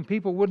evangelism,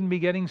 people wouldn't be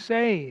getting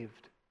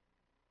saved.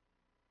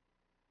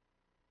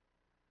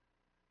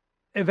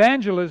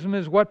 Evangelism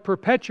is what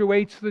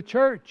perpetuates the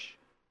church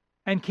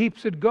and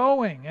keeps it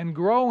going and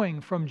growing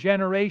from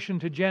generation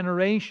to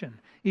generation.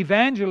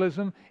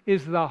 Evangelism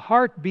is the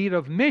heartbeat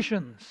of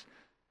missions.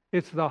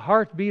 It's the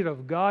heartbeat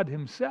of God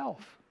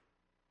Himself.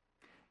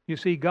 You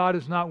see, God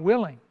is not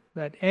willing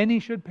that any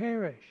should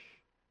perish,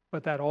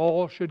 but that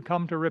all should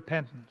come to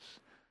repentance.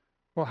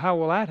 Well, how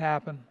will that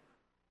happen?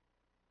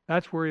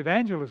 That's where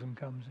evangelism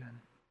comes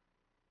in.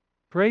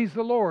 Praise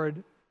the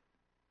Lord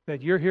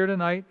that you're here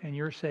tonight and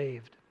you're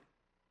saved.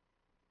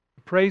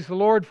 Praise the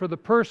Lord for the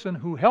person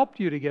who helped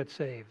you to get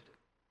saved.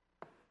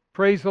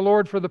 Praise the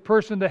Lord for the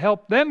person to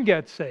help them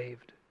get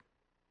saved.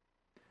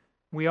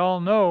 We all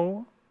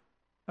know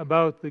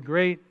about the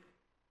great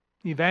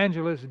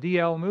evangelist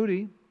D.L.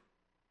 Moody.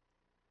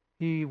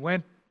 He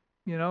went,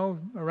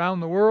 around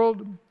the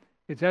world.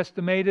 It's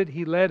estimated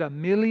he led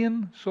 1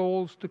 million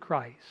souls to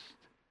Christ.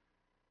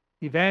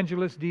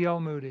 Evangelist D.L.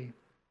 Moody.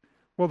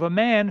 Well, the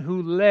man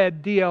who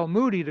led D.L.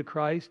 Moody to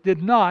Christ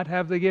did not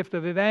have the gift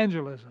of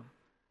evangelism.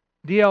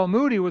 D.L.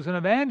 Moody was an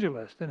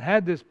evangelist and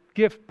had this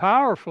gift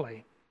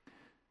powerfully.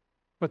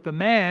 But the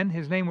man,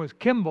 his name was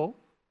Kimball,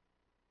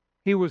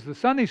 he was the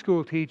Sunday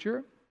school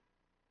teacher,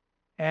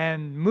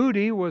 and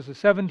Moody was a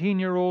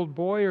 17-year-old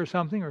boy or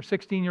something, or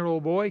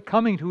 16-year-old boy,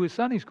 coming to his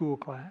Sunday school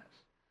class.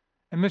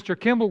 And Mr.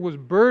 Kimball was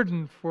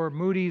burdened for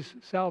Moody's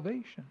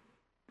salvation.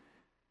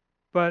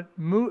 But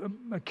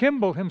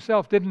Kimball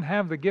himself didn't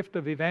have the gift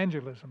of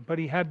evangelism, but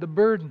he had the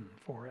burden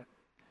for it.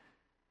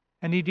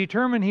 And he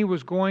determined he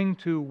was going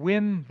to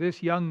win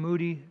this young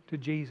Moody to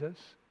Jesus.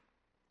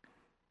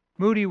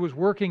 Moody was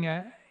working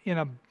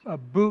in a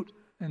boot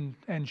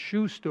and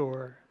shoe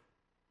store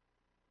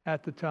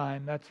at the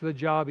time. That's the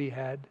job he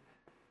had.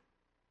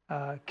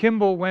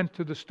 Kimball went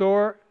to the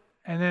store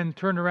and then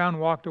turned around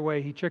and walked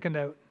away. He chickened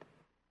out.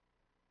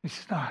 He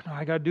said, no,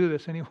 I got to do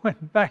this. And he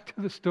went back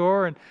to the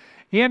store, and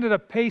he ended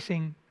up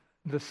pacing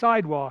the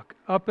sidewalk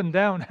up and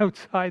down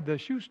outside the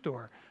shoe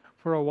store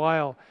for a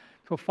while.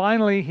 So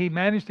finally, he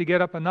managed to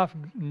get up enough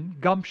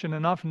gumption,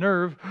 enough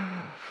nerve.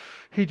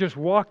 He just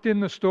walked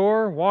in the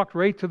store, walked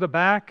right to the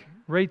back,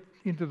 right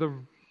into the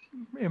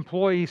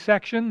employee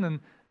section, and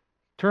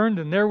turned,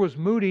 and there was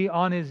Moody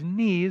on his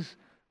knees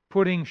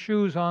putting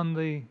shoes on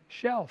the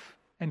shelf.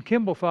 And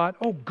Kimball thought,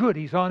 oh, good,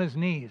 he's on his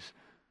knees.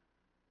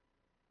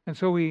 And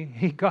so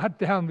he got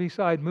down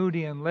beside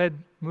Moody and led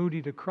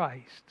Moody to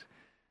Christ.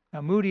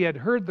 Now, Moody had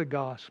heard the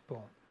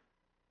gospel.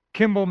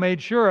 Kimball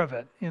made sure of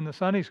it in the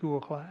Sunday school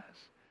class.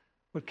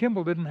 But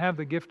Kimball didn't have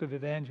the gift of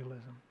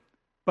evangelism.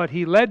 But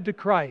he led to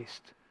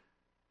Christ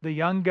the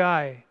young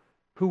guy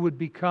who would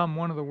become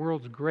one of the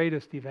world's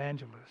greatest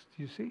evangelists.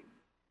 You see?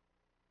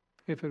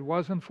 If it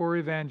wasn't for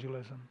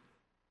evangelism,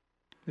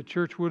 the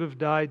church would have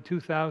died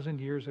 2,000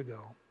 years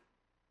ago.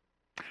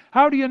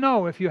 How do you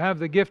know if you have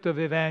the gift of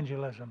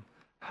evangelism?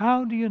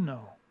 How do you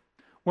know?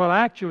 Well,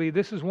 actually,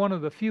 this is one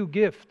of the few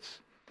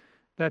gifts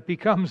that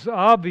becomes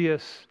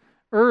obvious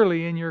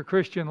early in your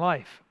Christian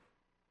life.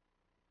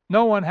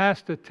 No one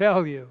has to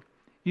tell you.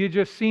 You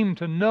just seem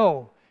to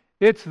know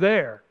it's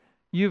there.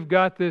 You've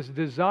got this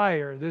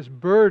desire, this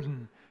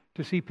burden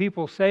to see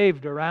people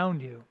saved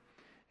around you.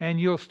 And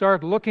you'll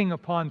start looking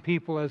upon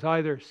people as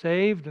either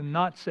saved and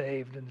not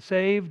saved, and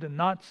saved and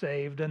not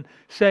saved, and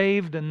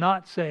saved and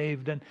not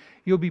saved. And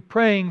you'll be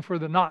praying for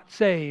the not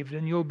saved,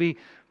 and you'll be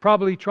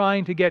probably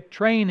trying to get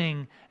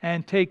training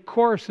and take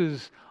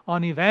courses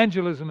on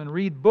evangelism and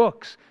read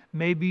books.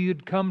 Maybe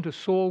you'd come to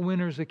Soul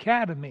Winners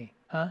Academy,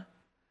 huh?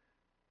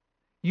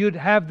 You'd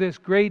have this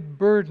great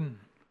burden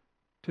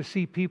to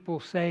see people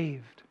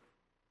saved.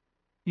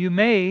 You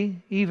may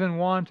even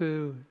want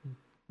to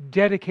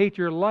dedicate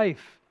your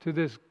life to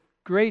this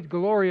great,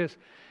 glorious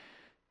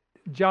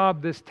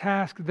job, this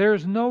task.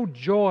 There's no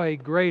joy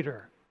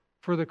greater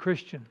for the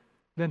Christian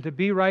than to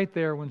be right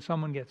there when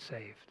someone gets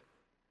saved.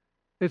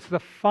 It's the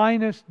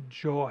finest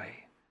joy.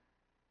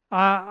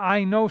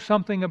 I know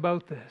something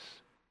about this.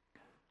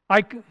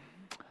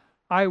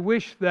 I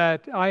wish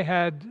that I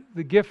had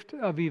the gift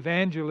of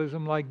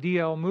evangelism like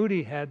D.L.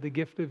 Moody had the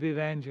gift of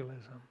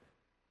evangelism.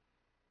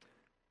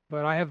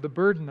 But I have the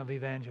burden of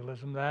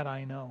evangelism, that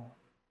I know.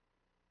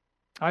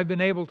 I've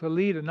been able to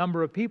lead a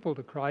number of people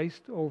to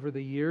Christ over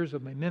the years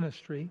of my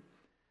ministry.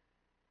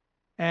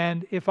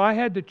 And if I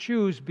had to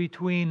choose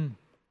between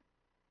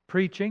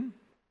preaching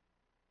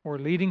or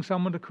leading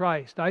someone to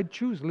Christ, I'd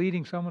choose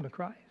leading someone to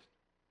Christ.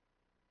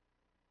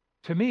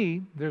 To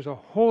me, there's a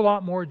whole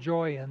lot more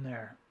joy in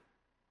there.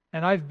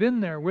 And I've been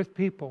there with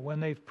people when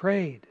they've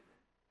prayed,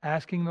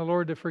 asking the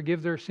Lord to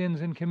forgive their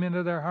sins and come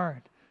into their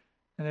heart.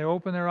 And they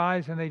open their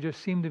eyes and they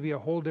just seem to be a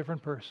whole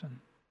different person.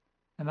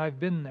 And I've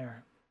been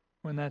there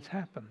when that's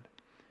happened.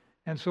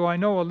 And so I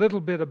know a little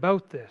bit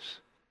about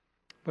this.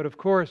 But of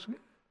course,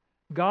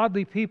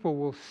 godly people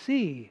will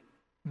see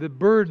the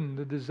burden,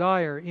 the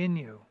desire in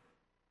you.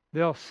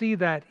 They'll see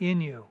that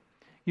in you.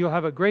 You'll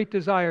have a great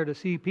desire to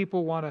see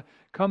people want to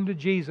come to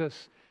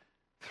Jesus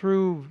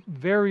through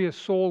various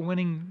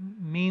soul-winning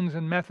means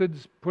and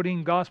methods,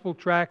 putting gospel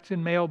tracts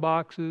in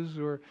mailboxes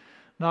or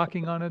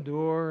knocking on a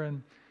door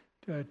and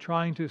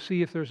trying to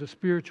see if there's a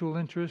spiritual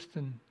interest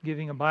in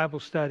giving a Bible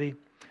study.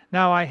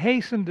 Now, I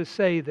hasten to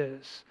say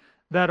this,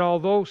 that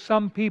although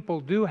some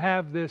people do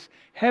have this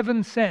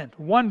heaven-sent,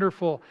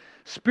 wonderful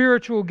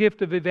spiritual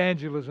gift of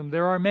evangelism,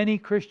 there are many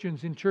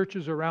Christians in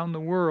churches around the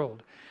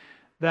world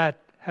that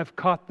have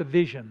caught the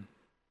vision.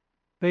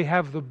 They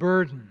have the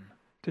burden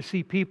to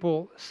see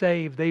people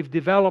saved. They've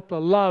developed a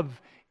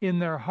love in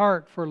their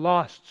heart for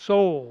lost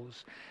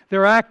souls.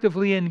 They're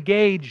actively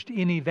engaged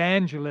in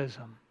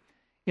evangelism.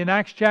 In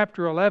Acts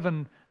chapter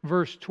 11,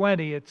 verse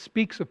 20, it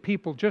speaks of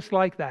people just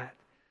like that.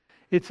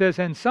 It says,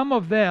 "And some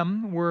of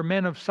them were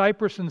men of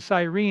Cyprus and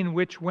Cyrene,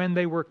 which when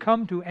they were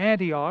come to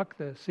Antioch,"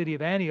 the city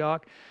of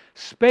Antioch,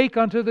 "spake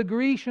unto the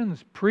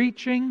Grecians,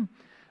 preaching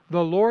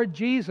the Lord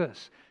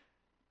Jesus."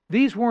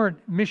 These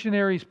weren't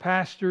missionaries,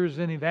 pastors,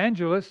 and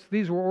evangelists.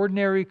 These were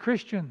ordinary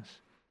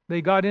Christians.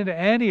 They got into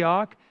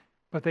Antioch,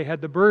 but they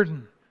had the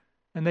burden.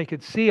 And they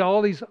could see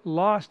all these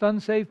lost,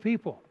 unsaved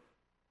people.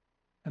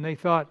 And they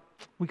thought,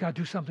 we got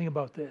to do something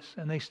about this.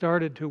 And they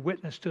started to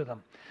witness to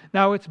them.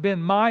 Now, it's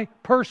been my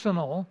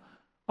personal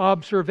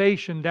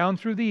observation down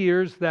through the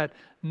years that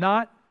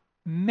not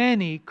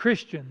many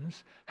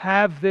Christians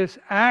have this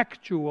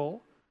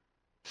actual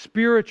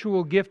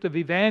spiritual gift of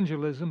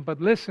evangelism. But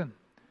listen,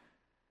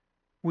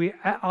 we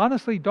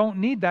honestly don't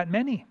need that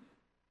many.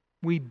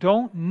 We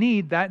don't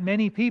need that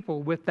many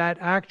people with that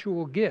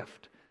actual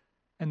gift.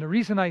 And the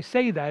reason I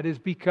say that is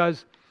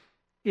because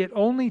it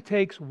only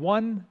takes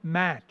one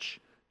match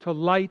to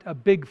light a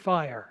big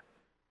fire.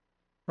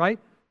 Right?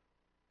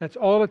 That's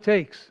all it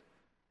takes.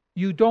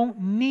 You don't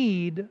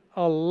need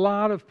a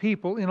lot of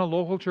people in a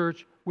local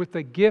church with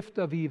the gift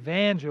of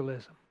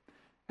evangelism.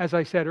 As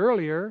I said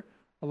earlier,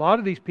 a lot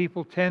of these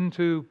people tend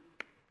to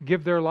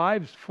give their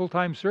lives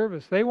full-time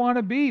service. They want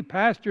to be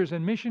pastors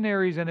and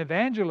missionaries and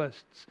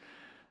evangelists.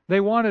 They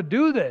want to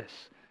do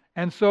this.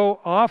 And so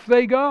off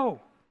they go.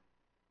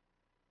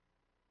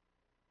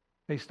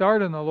 They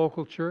start in the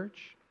local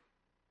church,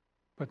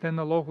 but then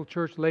the local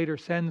church later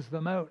sends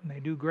them out and they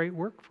do great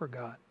work for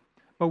God.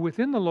 But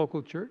within the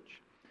local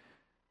church,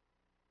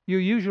 you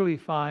usually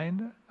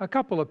find a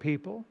couple of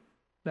people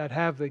that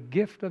have the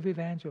gift of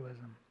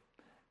evangelism.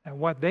 And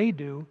what they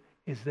do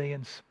is they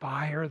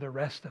inspire the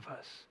rest of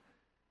us.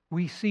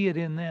 We see it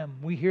in them.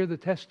 We hear the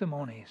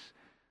testimonies.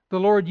 The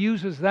Lord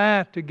uses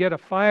that to get a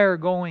fire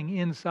going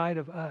inside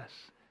of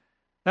us.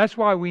 That's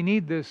why we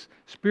need this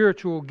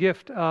spiritual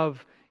gift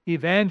of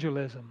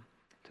evangelism,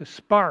 to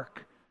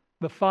spark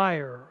the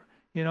fire,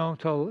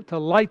 to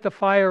light the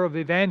fire of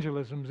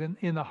evangelism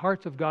in the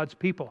hearts of God's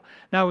people.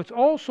 Now, it's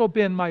also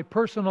been my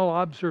personal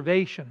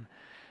observation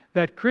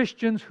that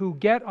Christians who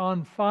get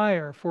on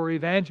fire for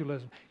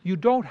evangelism, you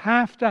don't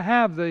have to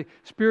have the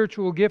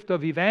spiritual gift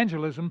of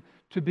evangelism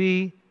to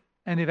be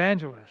an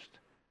evangelist.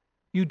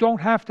 You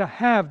don't have to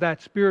have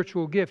that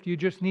spiritual gift. You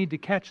just need to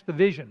catch the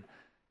vision,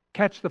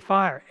 catch the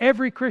fire.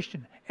 Every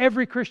Christian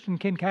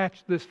can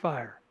catch this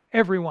fire.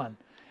 Everyone.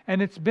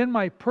 And it's been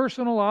my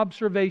personal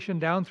observation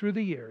down through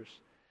the years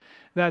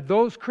that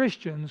those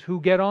Christians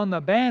who get on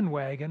the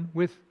bandwagon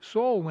with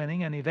soul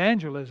winning and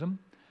evangelism,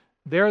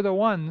 they're the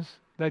ones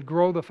that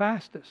grow the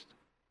fastest.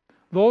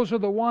 Those are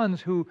the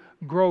ones who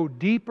grow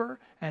deeper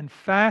and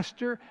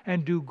faster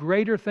and do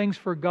greater things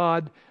for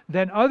God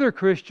than other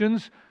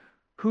Christians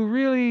who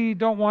really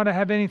don't want to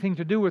have anything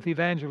to do with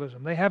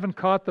evangelism. They haven't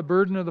caught the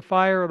burden of the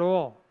fire at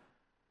all.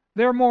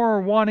 They're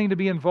more wanting to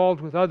be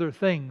involved with other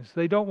things.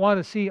 They don't want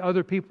to see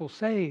other people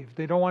saved.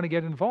 They don't want to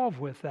get involved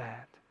with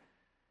that.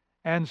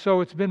 And so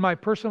it's been my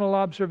personal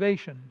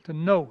observation to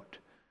note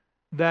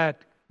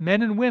that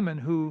men and women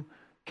who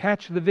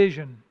catch the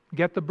vision,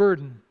 get the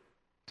burden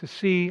to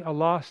see a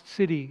lost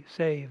city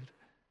saved,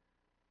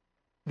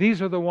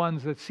 these are the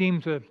ones that seem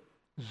to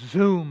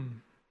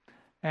zoom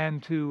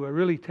and to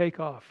really take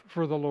off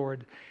for the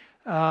Lord.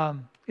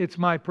 It's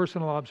my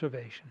personal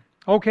observation.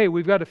 Okay,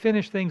 we've got to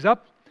finish things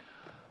up.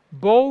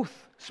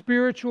 Both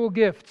spiritual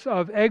gifts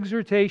of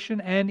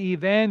exhortation and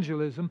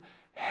evangelism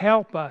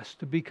help us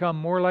to become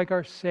more like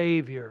our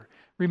Savior.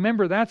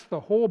 Remember, that's the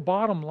whole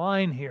bottom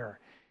line here,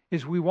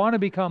 is we want to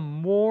become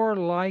more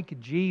like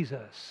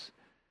Jesus.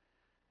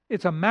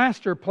 It's a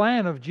master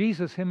plan of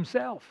Jesus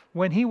Himself.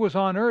 When He was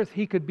on earth,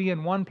 He could be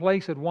in one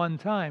place at one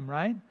time,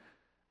 right?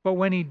 But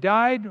when He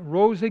died,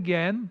 rose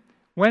again,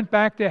 went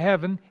back to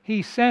heaven,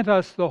 He sent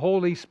us the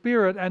Holy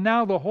Spirit, and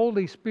now the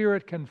Holy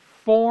Spirit can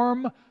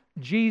form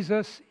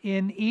Jesus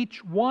in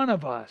each one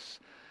of us.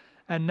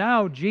 And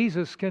now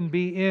Jesus can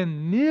be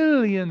in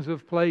millions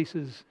of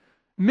places,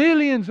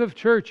 millions of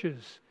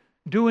churches,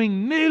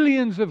 doing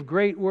millions of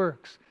great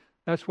works.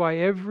 That's why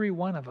every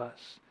one of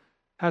us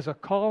has a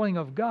calling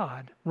of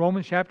God.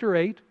 Romans chapter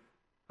 8,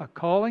 a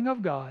calling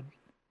of God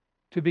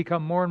to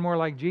become more and more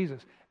like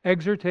Jesus.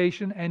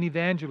 Exhortation and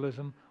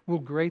evangelism will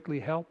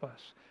greatly help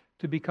us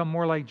to become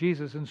more like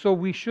Jesus. And so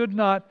we should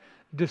not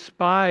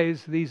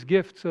despise these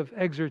gifts of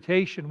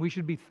exhortation. We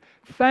should be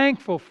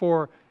thankful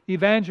for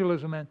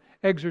evangelism and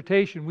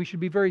exhortation. We should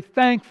be very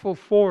thankful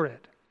for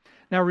it.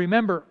 Now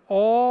remember,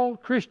 all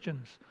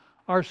Christians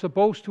are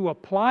supposed to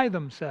apply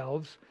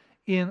themselves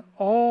in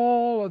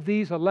all of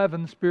these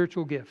 11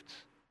 spiritual gifts.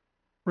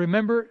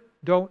 Remember,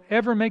 don't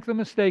ever make the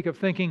mistake of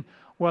thinking,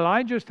 well,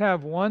 I just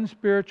have one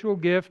spiritual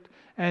gift,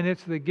 and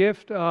it's the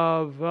gift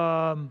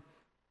of,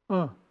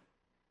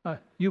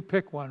 you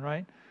pick one,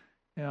 right?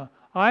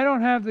 I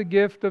don't have the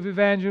gift of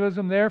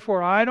evangelism,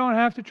 therefore I don't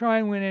have to try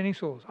and win any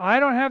souls. I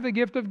don't have the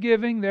gift of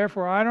giving,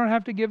 therefore I don't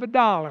have to give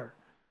 $1.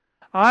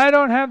 I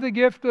don't have the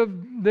gift of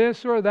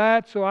this or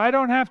that, so I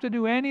don't have to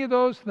do any of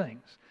those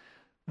things.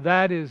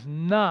 That is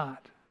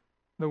not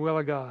the will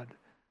of God.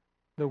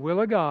 The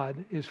will of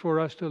God is for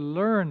us to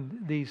learn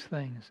these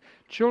things.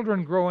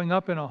 Children growing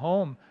up in a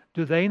home,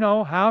 do they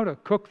know how to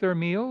cook their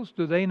meals?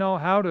 Do they know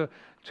how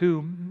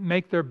to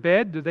make their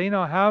bed? Do they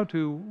know how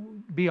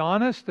to be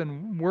honest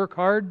and work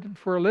hard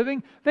for a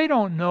living? They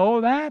don't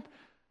know that.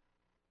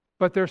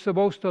 But they're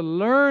supposed to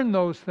learn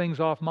those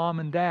things off mom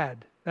and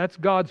dad. That's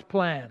God's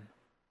plan.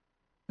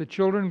 The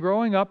children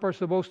growing up are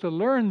supposed to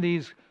learn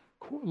these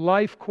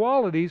life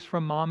qualities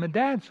from mom and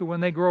dad. So when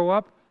they grow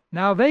up,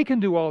 now they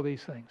can do all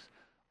these things.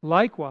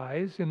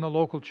 Likewise, in the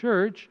local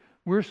church,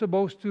 we're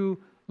supposed to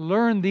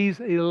learn these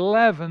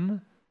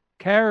 11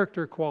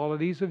 character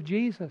qualities of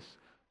Jesus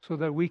so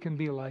that we can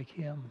be like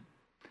Him.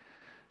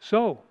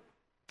 So,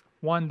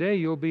 one day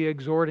you'll be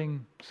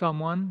exhorting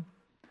someone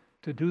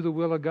to do the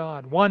will of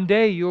God. One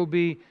day you'll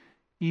be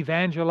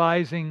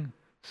evangelizing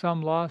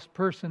some lost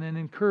person and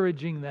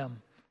encouraging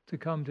them to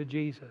come to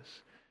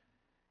Jesus.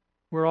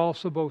 We're all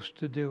supposed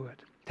to do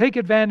it. Take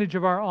advantage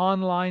of our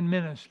online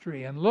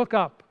ministry and look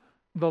up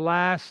the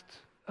last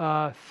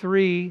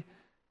 3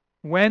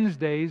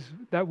 Wednesdays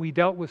that we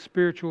dealt with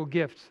spiritual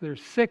gifts.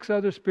 There's 6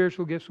 other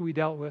spiritual gifts we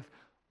dealt with.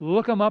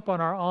 Look them up on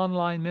our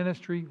online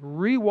ministry.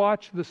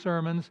 Rewatch the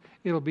sermons.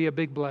 It'll be a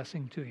big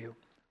blessing to you.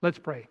 Let's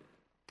pray.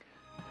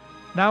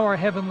 Now, our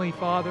Heavenly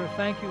Father,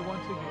 thank you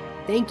once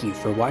again. Thank you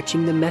for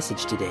watching the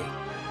message today.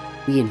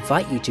 We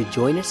invite you to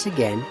join us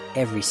again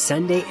every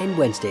Sunday and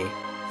Wednesday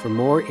for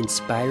more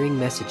inspiring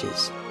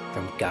messages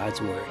from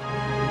God's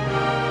Word.